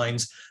leadership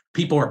lines,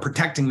 people are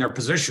protecting their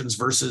positions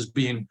versus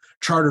being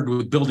chartered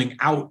with building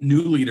out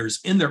new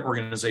leaders in their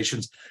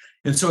organizations.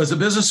 And so as a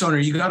business owner,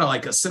 you got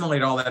to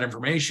assimilate all that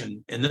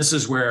information. And this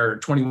is where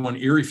 21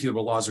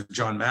 irrefutable laws of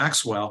John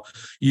Maxwell,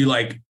 you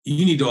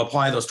need to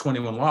apply those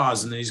 21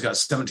 laws. And then he's got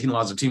 17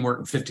 laws of teamwork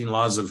and 15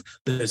 laws of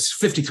this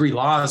 53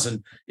 laws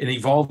in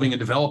evolving and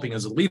developing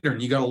as a leader.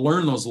 And you got to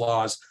learn those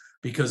laws,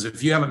 because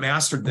if you haven't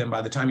mastered them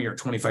by the time you're at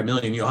 25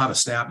 million, you'll have a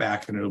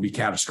snapback and it'll be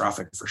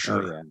catastrophic for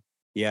sure. Oh,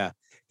 yeah.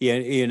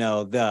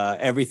 The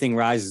everything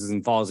rises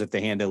and falls at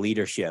the hand of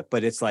leadership.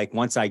 But it's like,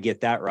 once I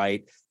get that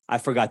right, I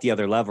forgot the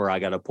other lever I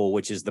got to pull,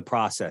 which is the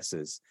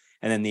processes.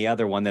 And then the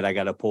other one that I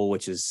got to pull,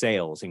 which is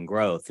sales and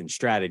growth and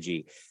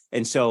strategy.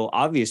 And so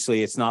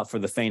obviously it's not for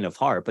the faint of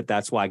heart, but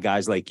that's why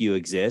guys like you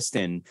exist,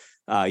 and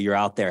you're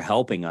out there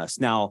helping us.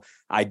 Now,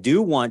 I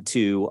do want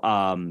to,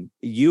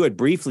 you had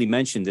briefly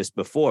mentioned this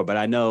before, but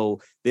I know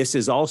this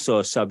is also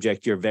a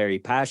subject you're very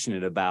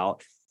passionate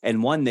about,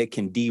 and one that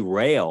can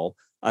derail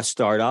a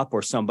startup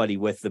or somebody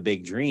with the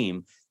big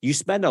dream. You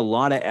spend a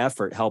lot of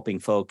effort helping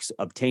folks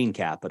obtain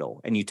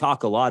capital, and you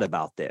talk a lot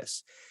about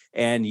this.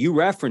 And you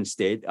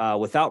referenced it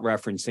without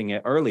referencing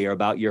it earlier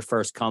about your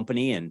first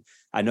company. And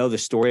I know the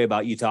story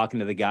about you talking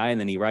to the guy, and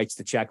then he writes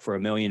the check for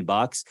 $1 million.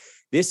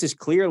 This is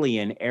clearly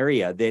an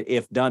area that,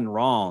 if done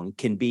wrong,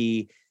 can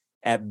be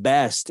at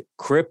best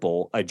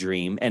cripple a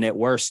dream, and at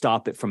worst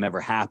stop it from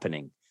ever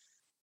happening.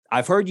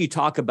 I've heard you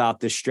talk about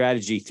this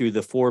strategy through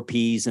the 4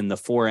 Ps and the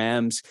 4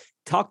 Ms.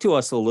 Talk to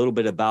us a little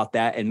bit about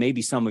that, and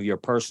maybe some of your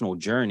personal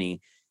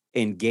journey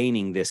in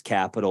gaining this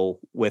capital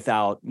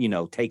without,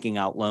 taking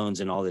out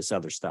loans and all this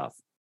other stuff.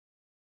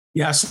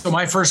 Yeah. So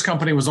my first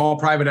company was all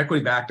private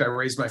equity backed. I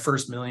raised my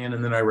first $1 million,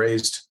 and then I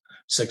raised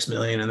 $6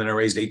 million, and then I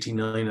raised 18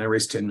 million, and I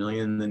raised 10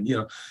 million. And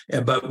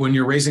then, but when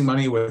you're raising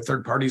money with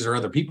third parties or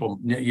other people,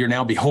 you're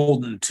now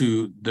beholden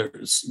to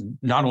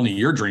not only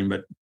your dream,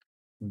 but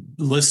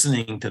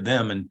listening to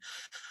them. And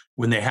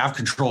when they have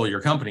control of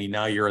your company,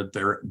 now you're at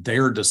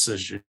their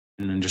decision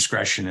and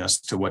discretion as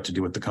to what to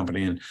do with the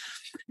company.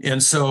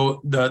 And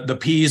so the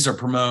P's are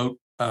promote.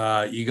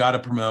 You got to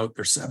promote.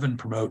 There's 7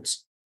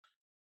 promotes,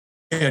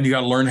 and you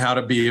got to learn how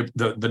to be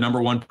the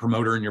number one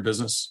promoter in your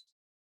business.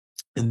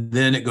 And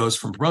then it goes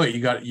from promote.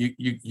 You got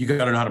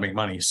to know how to make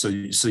money. So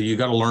you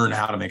got to learn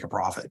how to make a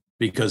profit,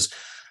 because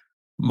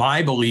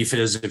my belief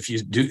is if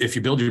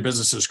you build your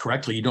businesses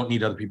correctly, you don't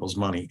need other people's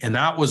money. And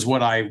that was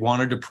what I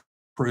wanted to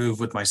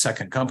prove with my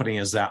second company,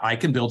 is that I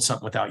can build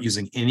something without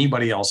using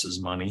anybody else's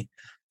money,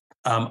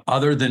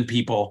 other than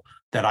people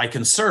that I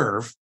can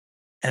serve.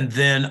 And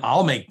then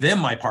I'll make them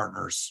my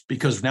partners,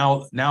 because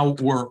now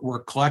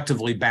we're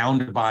collectively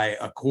bound by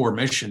a core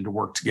mission to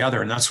work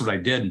together. And that's what I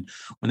did. And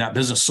when that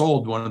business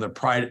sold, one of the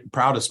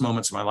proudest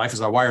moments of my life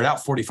is I wired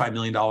out $45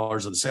 million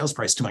of the sales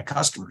price to my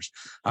customers.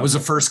 I was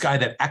the first guy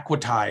that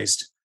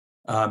equitized.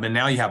 And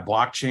now you have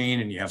blockchain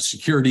and you have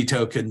security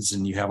tokens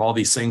and you have all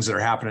these things that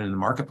are happening in the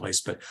marketplace.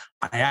 But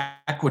I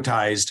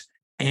equitized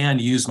and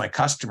used my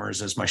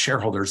customers as my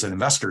shareholders and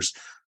investors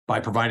by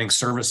providing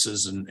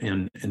services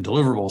and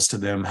deliverables to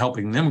them,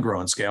 helping them grow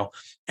and scale.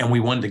 And we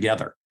won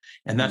together.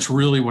 And that's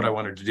really what I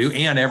wanted to do.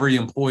 And every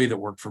employee that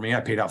worked for me,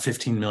 I paid out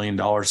 $15 million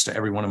to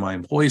every one of my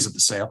employees at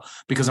the sale,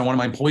 because I wanted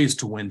my employees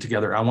to win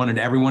together. I wanted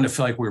everyone to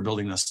feel like we were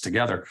building this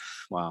together.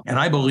 Wow. And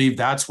I believe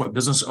that's what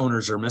business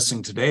owners are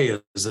missing today,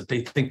 is that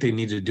they think they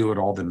need to do it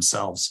all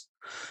themselves.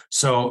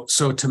 So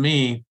to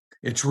me,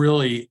 it's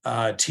really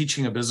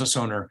teaching a business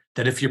owner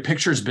that if your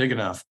picture is big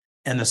enough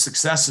and the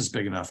success is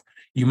big enough,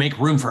 you make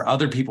room for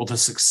other people to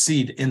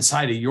succeed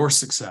inside of your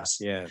success.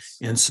 Yes.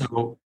 And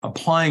so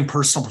applying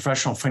personal,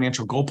 professional,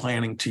 financial goal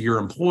planning to your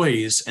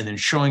employees and then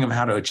showing them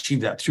how to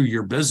achieve that through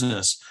your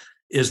business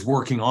is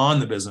working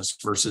on the business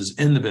versus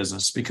in the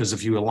business. Because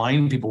if you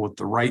align people with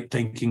the right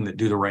thinking that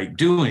do the right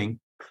doing,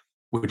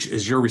 which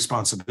is your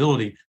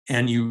responsibility,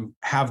 and you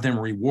have them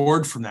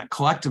reward from that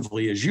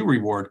collectively as you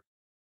reward,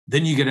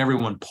 then you get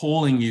everyone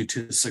pulling you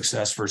to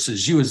success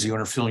versus you as the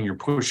owner feeling you're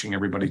pushing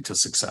everybody to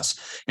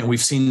success. And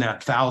we've seen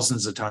that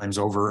thousands of times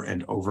over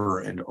and over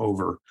and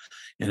over.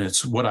 And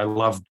it's what I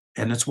love.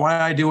 And it's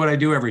why I do what I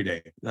do every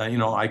day.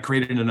 I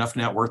created enough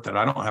net worth that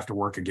I don't have to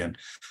work again.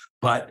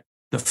 But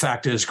the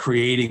fact is,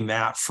 creating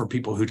that for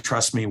people who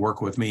trust me,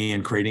 work with me,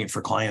 and creating it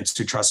for clients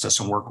who trust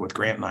us and work with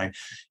Grant and I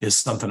is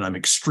something I'm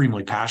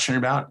extremely passionate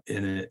about.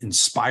 And it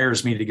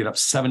inspires me to get up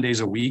 7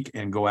 days a week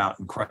and go out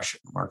and crush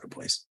it in the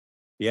marketplace.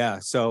 Yeah.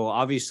 So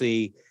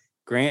obviously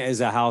Grant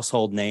is a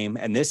household name,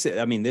 and this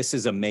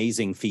is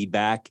amazing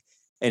feedback.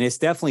 And it's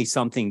definitely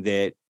something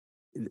that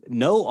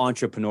no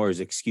entrepreneur is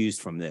excused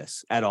from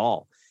this at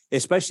all,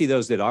 especially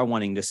those that are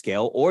wanting to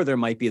scale, or there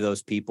might be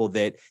those people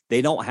that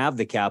they don't have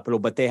the capital,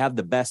 but they have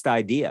the best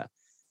idea.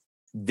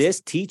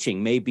 This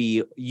teaching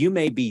you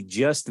may be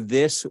just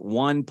this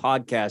one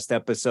podcast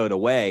episode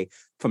away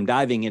from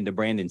diving into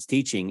Brandon's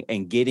teaching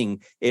and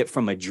getting it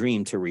from a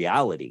dream to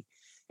reality.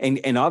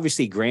 And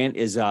obviously Grant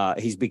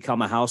he's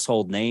become a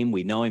household name.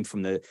 We know him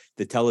from the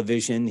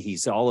television.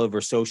 He's all over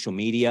social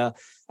media.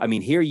 I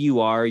mean, here you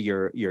are,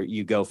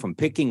 you go from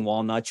picking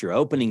walnuts, you're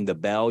opening the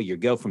bell, you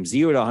go from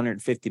 0 to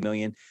 150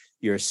 million.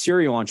 You're a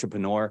serial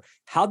entrepreneur.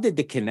 How did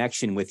the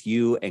connection with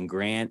you and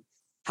Grant,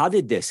 how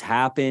did this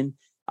happen?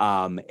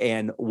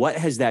 And what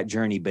has that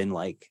journey been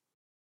like?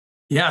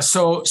 Yeah.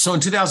 So in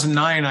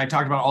 2009, I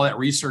talked about all that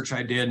research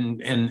I did,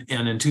 and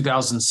in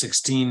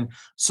 2016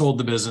 sold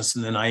the business.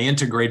 And then I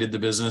integrated the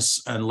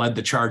business and led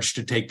the charge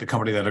to take the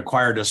company that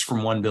acquired us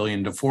from 1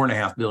 billion to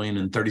 4.5 billion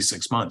in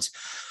 36 months.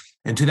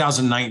 In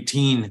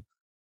 2019,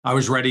 I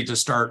was ready to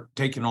start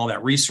taking all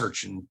that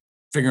research and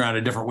figuring out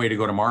a different way to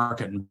go to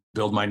market and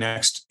build my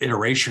next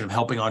iteration of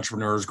helping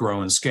entrepreneurs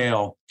grow and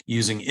scale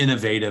using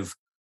innovative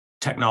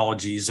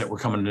technologies that were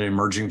coming and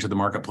emerging to the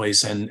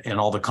marketplace, and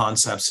all the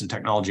concepts and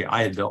technology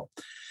I had built.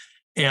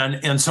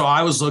 And so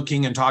I was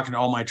looking and talking to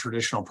all my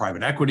traditional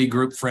private equity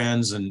group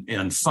friends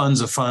and funds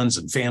of funds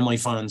and family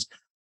funds.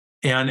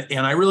 And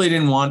I really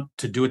didn't want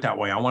to do it that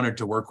way. I wanted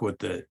to work with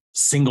the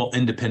single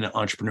independent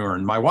entrepreneur.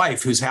 And my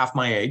wife, who's half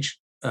my age,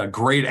 a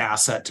great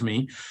asset to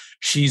me.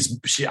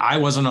 I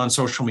wasn't on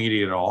social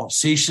media at all.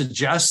 She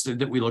suggested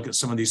that we look at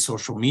some of these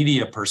social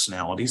media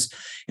personalities.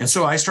 And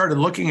so I started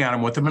looking at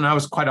them with them. And I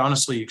was quite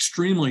honestly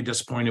extremely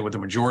disappointed with the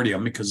majority of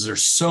them, because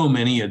there's so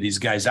many of these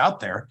guys out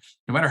there,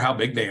 no matter how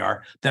big they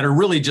are, that are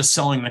really just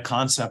selling the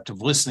concept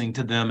of listening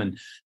to them and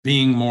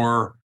being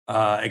more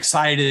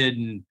excited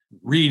and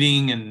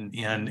reading,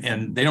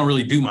 and they don't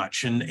really do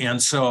much.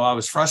 And so I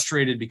was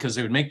frustrated because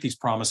they would make these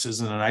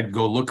promises, and then I'd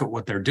go look at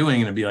what they're doing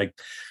and it'd be like,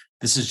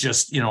 this is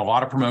just, a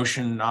lot of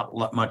promotion, not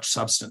much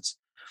substance.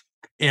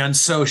 And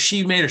so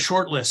she made a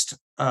short list,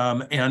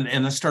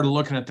 and I started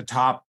looking at the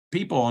top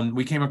people, and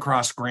we came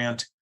across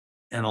Grant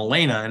and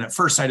Elena. And at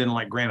first I didn't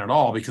like Grant at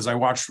all, because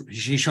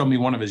she showed me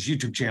one of his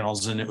YouTube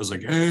channels, and it was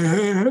like,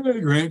 hey,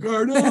 Grant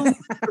Cardone,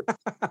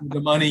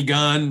 the money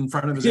gun in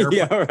front of his airplane.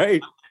 Yeah,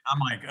 right. I'm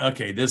like,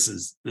 okay, this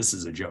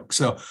is a joke.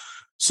 So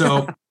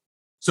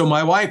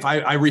my wife,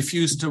 I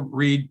refused to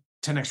read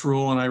 10X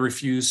rule, and I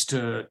refused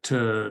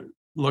to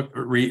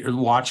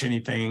watch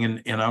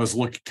anything. And I was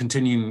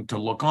continuing to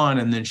look on.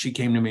 And then she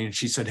came to me and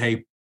she said,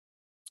 "Hey,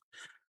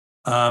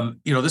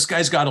 this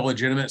guy's got a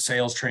legitimate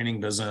sales training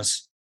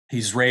business.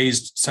 He's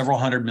raised several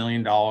 $100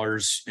 million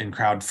in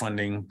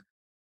crowdfunding.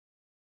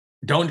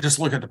 Don't just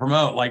look at the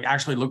promote, like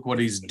actually look what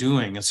he's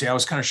doing." And see, I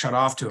was kind of shut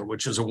off to it,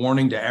 which is a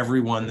warning to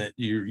everyone that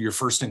your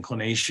first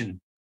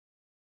inclination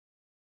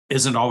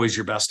isn't always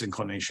your best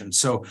inclination.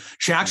 So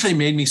she actually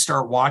made me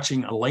start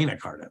watching Elena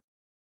Cardone.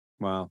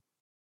 Wow.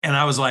 And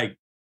I was like,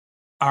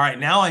 all right,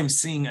 now I'm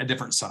seeing a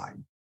different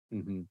side.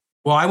 Mm-hmm.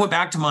 Well, I went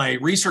back to my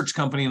research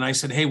company and I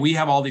said, "Hey, we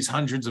have all these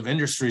hundreds of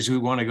industries we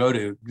want to go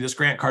to. This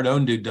Grant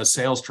Cardone dude does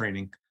sales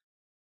training.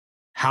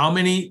 How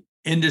many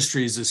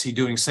industries is he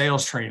doing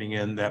sales training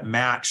in that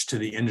match to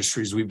the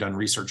industries we've done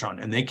research on?"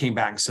 And they came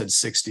back and said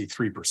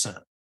 63%.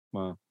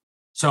 Wow.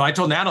 So I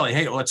told Natalie,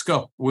 "Hey, let's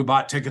go." We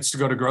bought tickets to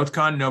go to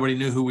GrowthCon. Nobody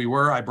knew who we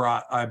were. I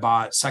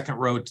bought second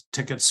row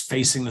tickets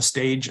facing the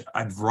stage.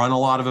 I've run a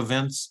lot of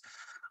events.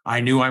 I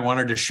knew I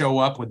wanted to show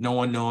up with no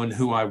one knowing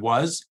who I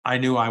was. I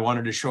knew I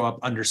wanted to show up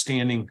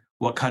understanding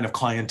what kind of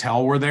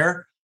clientele were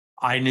there.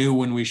 I knew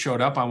when we showed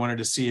up, I wanted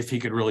to see if he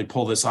could really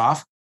pull this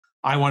off.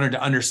 I wanted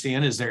to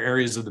understand, is there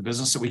areas of the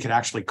business that we could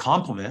actually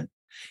complement?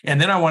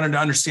 And then I wanted to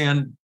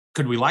understand,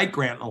 could we like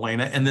Grant and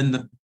Elena? And then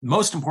the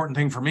most important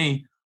thing for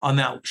me on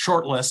that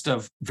short list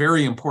of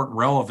very important,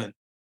 relevant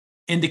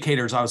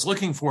indicators I was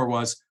looking for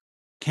was,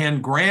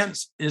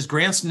 is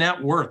Grant's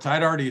net worth,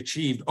 I'd already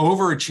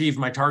overachieved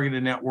my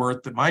targeted net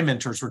worth that my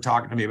mentors were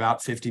talking to me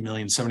about, 50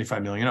 million,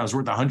 75 million. I was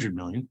worth 100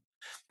 million.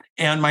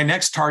 And my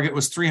next target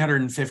was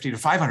 350 to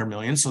 500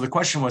 million. So the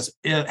question was,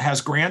 has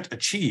Grant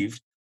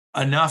achieved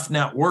enough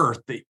net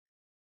worth that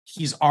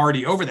he's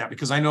already over that?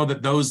 Because I know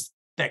that those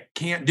that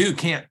can't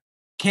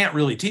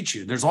really teach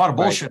you. There's a lot of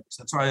bullshit. Right.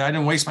 That's why I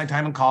didn't waste my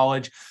time in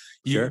college.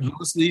 Sure.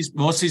 Most of these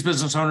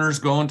business owners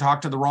go and talk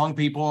to the wrong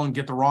people and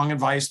get the wrong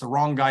advice, the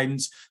wrong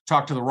guidance,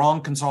 talk to the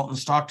wrong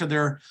consultants, talk to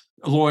their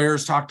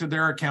lawyers, talk to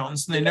their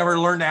accountants, and they never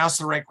learn to ask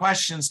the right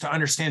questions to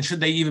understand,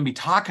 should they even be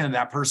talking to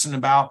that person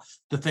about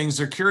the things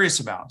they're curious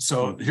about.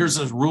 So here's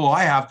a rule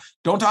I have: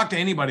 don't talk to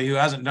anybody who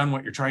hasn't done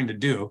what you're trying to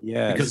do.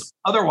 Yes. Because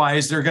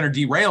otherwise they're going to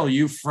derail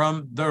you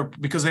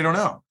because they don't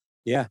know.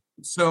 Yeah.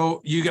 So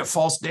you get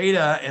false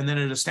data, and then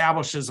it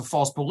establishes a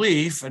false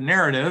belief, a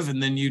narrative,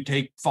 and then you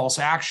take false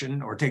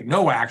action or take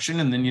no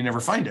action, and then you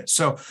never find it.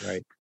 So,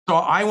 right. So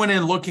I went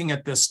in looking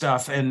at this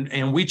stuff,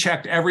 and we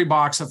checked every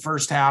box the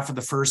first half of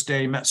the first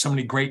day, met so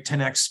many great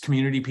 10X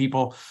community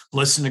people,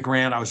 listened to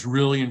Grant. I was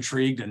really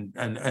intrigued,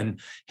 and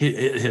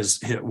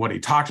his what he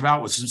talked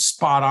about was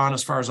spot on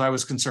as far as I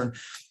was concerned.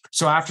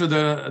 So after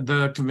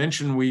the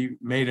convention, we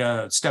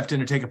stepped in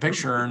to take a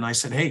picture, and I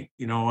said, "Hey,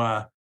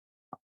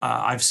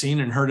 I've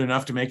seen and heard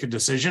enough to make a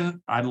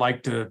decision. I'd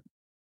like to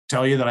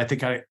tell you that I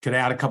think I could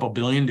add a couple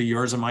billion to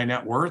yours and my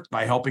net worth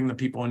by helping the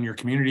people in your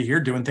community here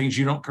doing things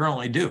you don't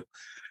currently do."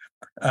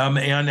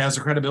 And as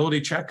a credibility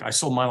check, I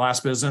sold my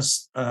last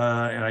business,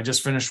 and I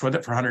just finished with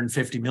it for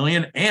 150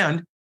 million.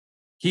 And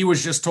he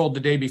was just told the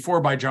day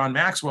before by John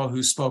Maxwell,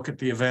 who spoke at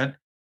the event.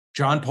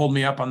 John pulled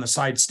me up on the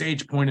side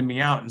stage, pointed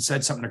me out, and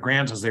said something to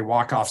Grant as they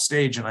walk off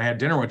stage. And I had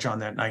dinner with John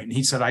that night. And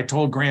he said, "I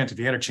told Grant, if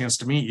he had a chance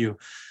to meet you,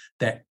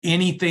 that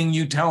anything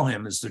you tell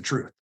him is the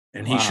truth.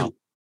 And he should,"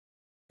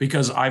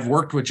 because I've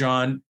worked with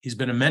John. He's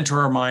been a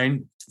mentor of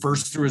mine,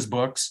 first through his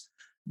books,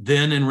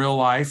 then in real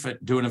life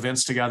at doing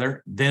events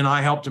together. Then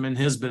I helped him in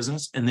his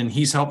business, and then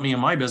he's helped me in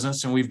my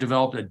business. And we've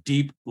developed a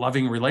deep,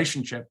 loving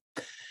relationship.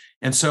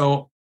 And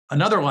so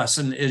another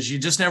lesson is, you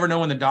just never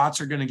know when the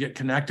dots are going to get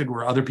connected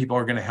where other people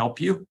are going to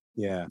help you.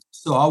 Yeah.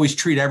 So always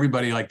treat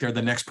everybody like they're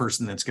the next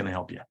person that's going to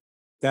help you.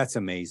 That's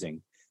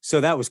amazing.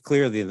 So that was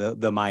clearly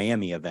the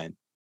Miami event.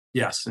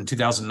 Yes, in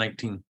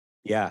 2019.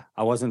 Yeah,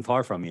 I wasn't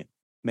far from you.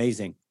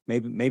 Amazing.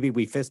 Maybe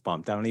we fist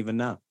bumped. I don't even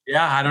know.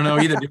 Yeah, I don't know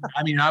either.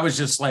 I mean, I was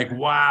just like,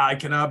 wow, I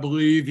cannot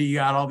believe he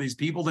got all these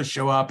people to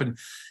show up and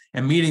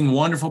meeting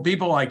wonderful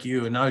people like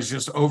you. And I was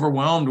just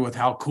overwhelmed with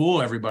how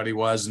cool everybody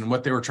was and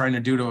what they were trying to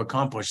do to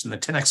accomplish. And the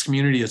 10X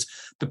community is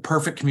the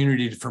perfect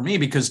community for me,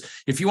 because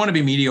if you want to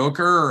be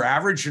mediocre or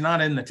average, you're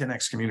not in the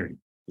 10X community.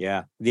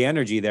 Yeah, the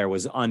energy there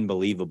was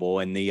unbelievable,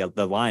 and the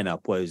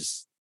lineup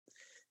was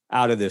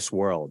out of this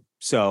world.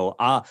 So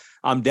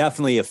I'm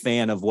definitely a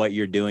fan of what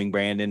you're doing,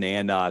 Brandon,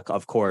 and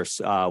of course,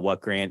 what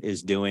Grant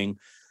is doing.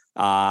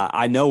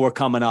 I know we're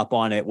coming up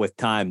on it with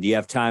time. Do you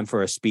have time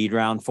for a speed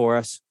round for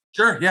us?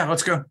 Sure. Yeah,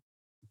 let's go.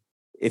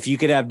 If you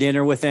could have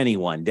dinner with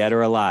anyone, dead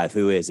or alive,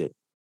 who is it?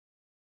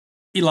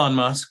 Elon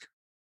Musk.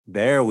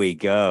 There we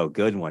go.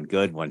 Good one.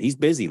 Good one. He's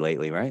busy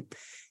lately, right?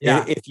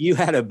 Yeah. If you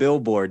had a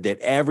billboard that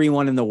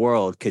everyone in the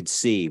world could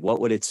see, what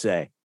would it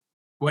say?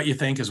 What you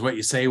think is what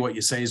you say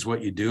is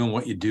what you do, and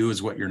what you do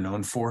is what you're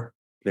known for.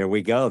 There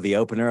we go. The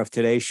opener of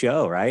today's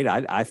show, right?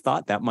 I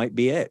thought that might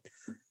be it.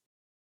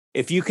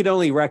 If you could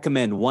only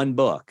recommend one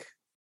book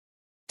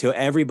to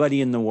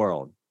everybody in the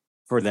world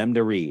for them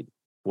to read,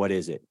 what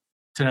is it?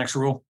 10X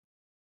Rule.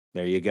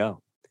 There you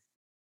go.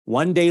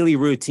 One daily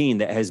routine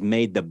that has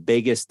made the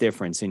biggest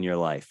difference in your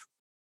life.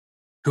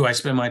 who I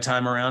spend my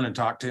time around and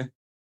talk to.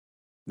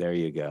 There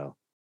you go.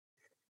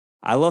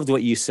 I loved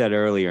what you said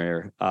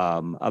earlier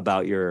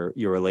about your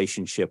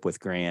relationship with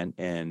Grant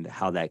and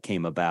how that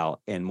came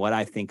about. And what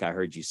I think I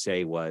heard you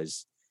say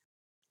was,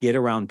 get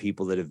around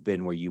people that have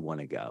been where you want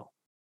to go.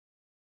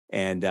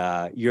 And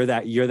you're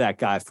that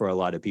guy for a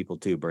lot of people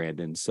too,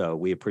 Brandon. So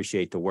we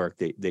appreciate the work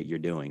that you're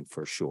doing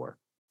for sure.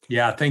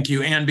 Yeah, thank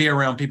you. And be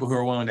around people who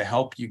are willing to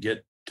help you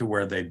get to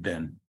where they've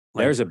been.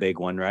 There's a big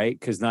one, right?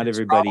 Because not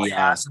everybody.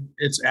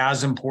 It's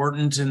as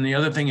important. And the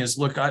other thing is,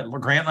 look, Grant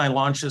and I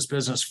launched this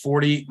business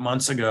 40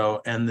 months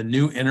ago, and the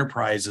new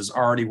enterprise is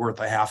already worth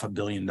 $500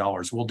 million.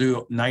 We'll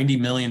do $90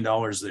 million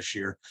this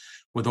year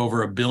with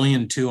over $1.2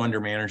 billion under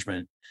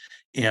management.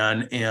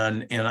 And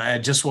I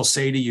just will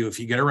say to you, if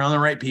you get around the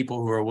right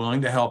people who are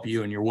willing to help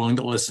you and you're willing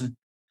to listen,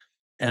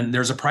 and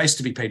there's a price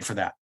to be paid for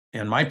that.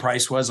 And my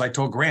price was, I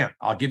told Grant,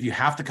 I'll give you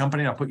half the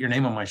company. I'll put your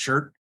name on my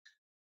shirt,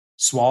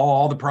 swallow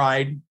all the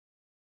pride,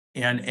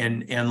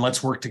 and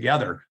let's work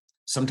together.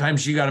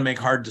 Sometimes you got to make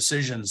hard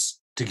decisions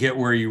to get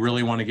where you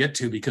really want to get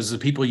to, because the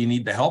people you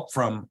need the help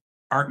from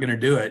aren't going to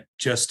do it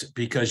just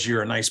because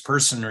you're a nice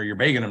person or you're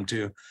begging them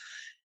to.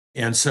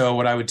 And so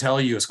what I would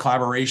tell you is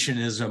collaboration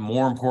is a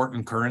more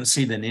important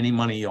currency than any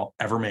money you'll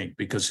ever make,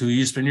 because who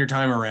you spend your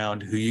time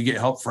around, who you get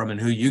help from,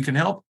 and who you can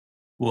help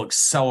will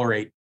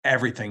accelerate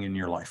everything in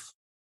your life.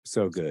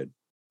 So good.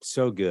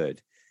 So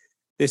good.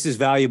 This is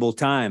valuable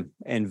time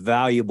and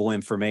valuable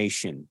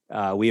information.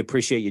 We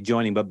appreciate you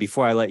joining. But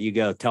before I let you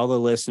go, tell the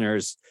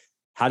listeners,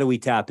 how do we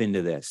tap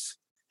into this?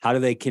 How do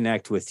they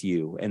connect with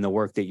you and the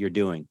work that you're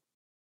doing?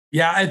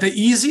 Yeah, the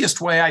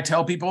easiest way I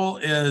tell people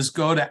is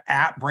go to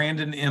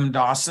 @Brandon M.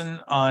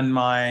 Dawson on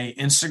my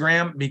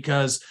Instagram,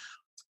 because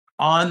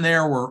on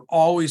there we're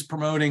always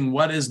promoting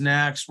what is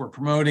next. We're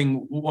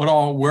promoting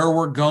where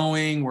we're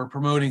going. We're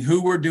promoting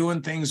who we're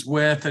doing things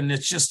with, and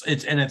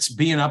it's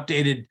being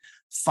updated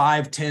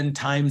 5-10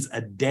 times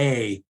a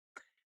day.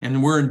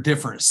 And we're in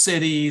different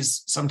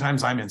cities.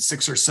 Sometimes I'm in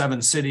 6 or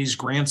 7 cities.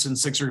 Grant's in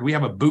 6 we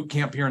have a boot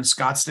camp here in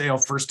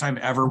Scottsdale. First time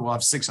ever. We'll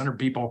have 600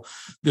 people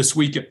this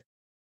weekend.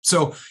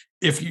 So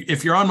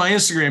if you're on my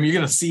Instagram, you're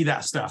going to see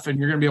that stuff, and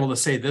you're going to be able to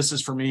say, this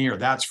is for me, or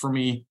that's for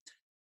me.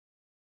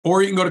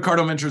 Or you can go to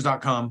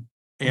CardoneVentures.com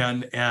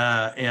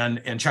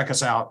and check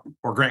us out,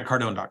 or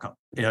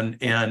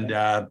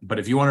GrantCardone.com. But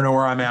if you want to know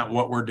where I'm at,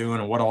 what we're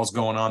doing, and what all's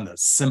going on, the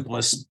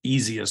simplest,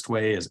 easiest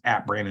way is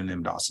 @Brandon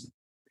M. Dawson.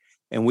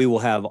 And we will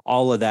have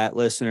all of that,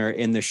 listener,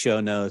 in the show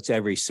notes,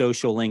 every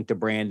social link to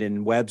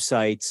Brandon,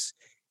 websites,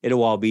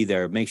 it'll all be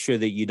there. Make sure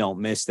that you don't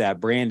miss that.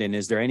 Brandon,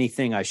 is there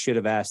anything I should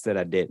have asked that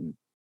I didn't?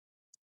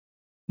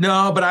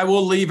 No, but I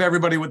will leave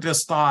everybody with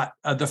this thought.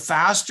 The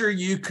faster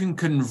you can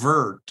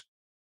convert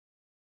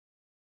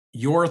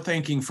your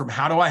thinking from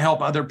how do I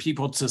help other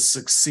people to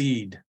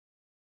succeed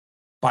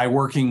by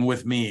working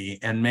with me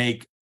and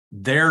make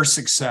their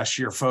success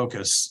your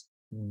focus,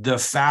 the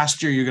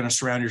faster you're going to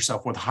surround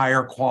yourself with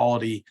higher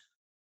quality,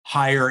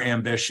 higher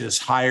ambitious,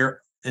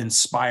 higher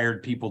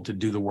inspired people to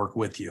do the work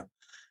with you.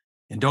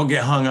 And don't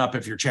get hung up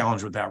if you're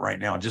challenged with that right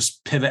now.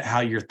 Just pivot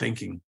how you're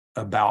thinking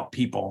about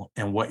people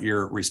and what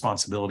your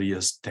responsibility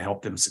is to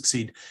help them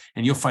succeed,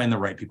 and you'll find the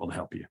right people to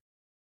help you.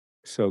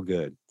 So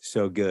good.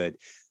 So good.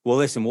 Well,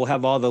 listen, we'll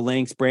have all the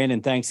links.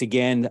 Brandon, thanks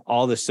again.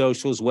 All the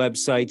socials,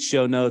 websites,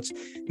 show notes.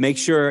 Make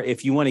sure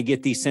if you want to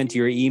get these sent to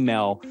your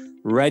email,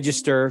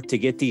 register to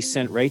get these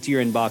sent right to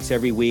your inbox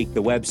every week.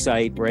 The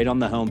website right on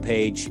the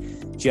homepage,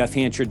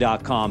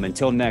 jeffhancher.com.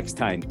 Until next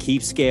time,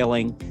 keep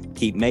scaling,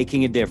 keep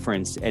making a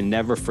difference, and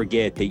never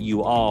forget that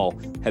you all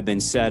have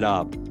been set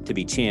up to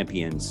be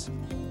champions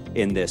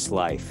in this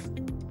life.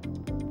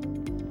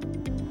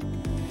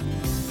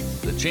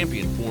 The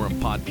Champion Forum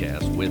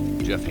podcast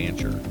with Jeff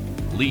Hancher.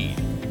 Lead,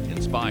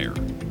 inspire,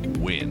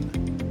 win.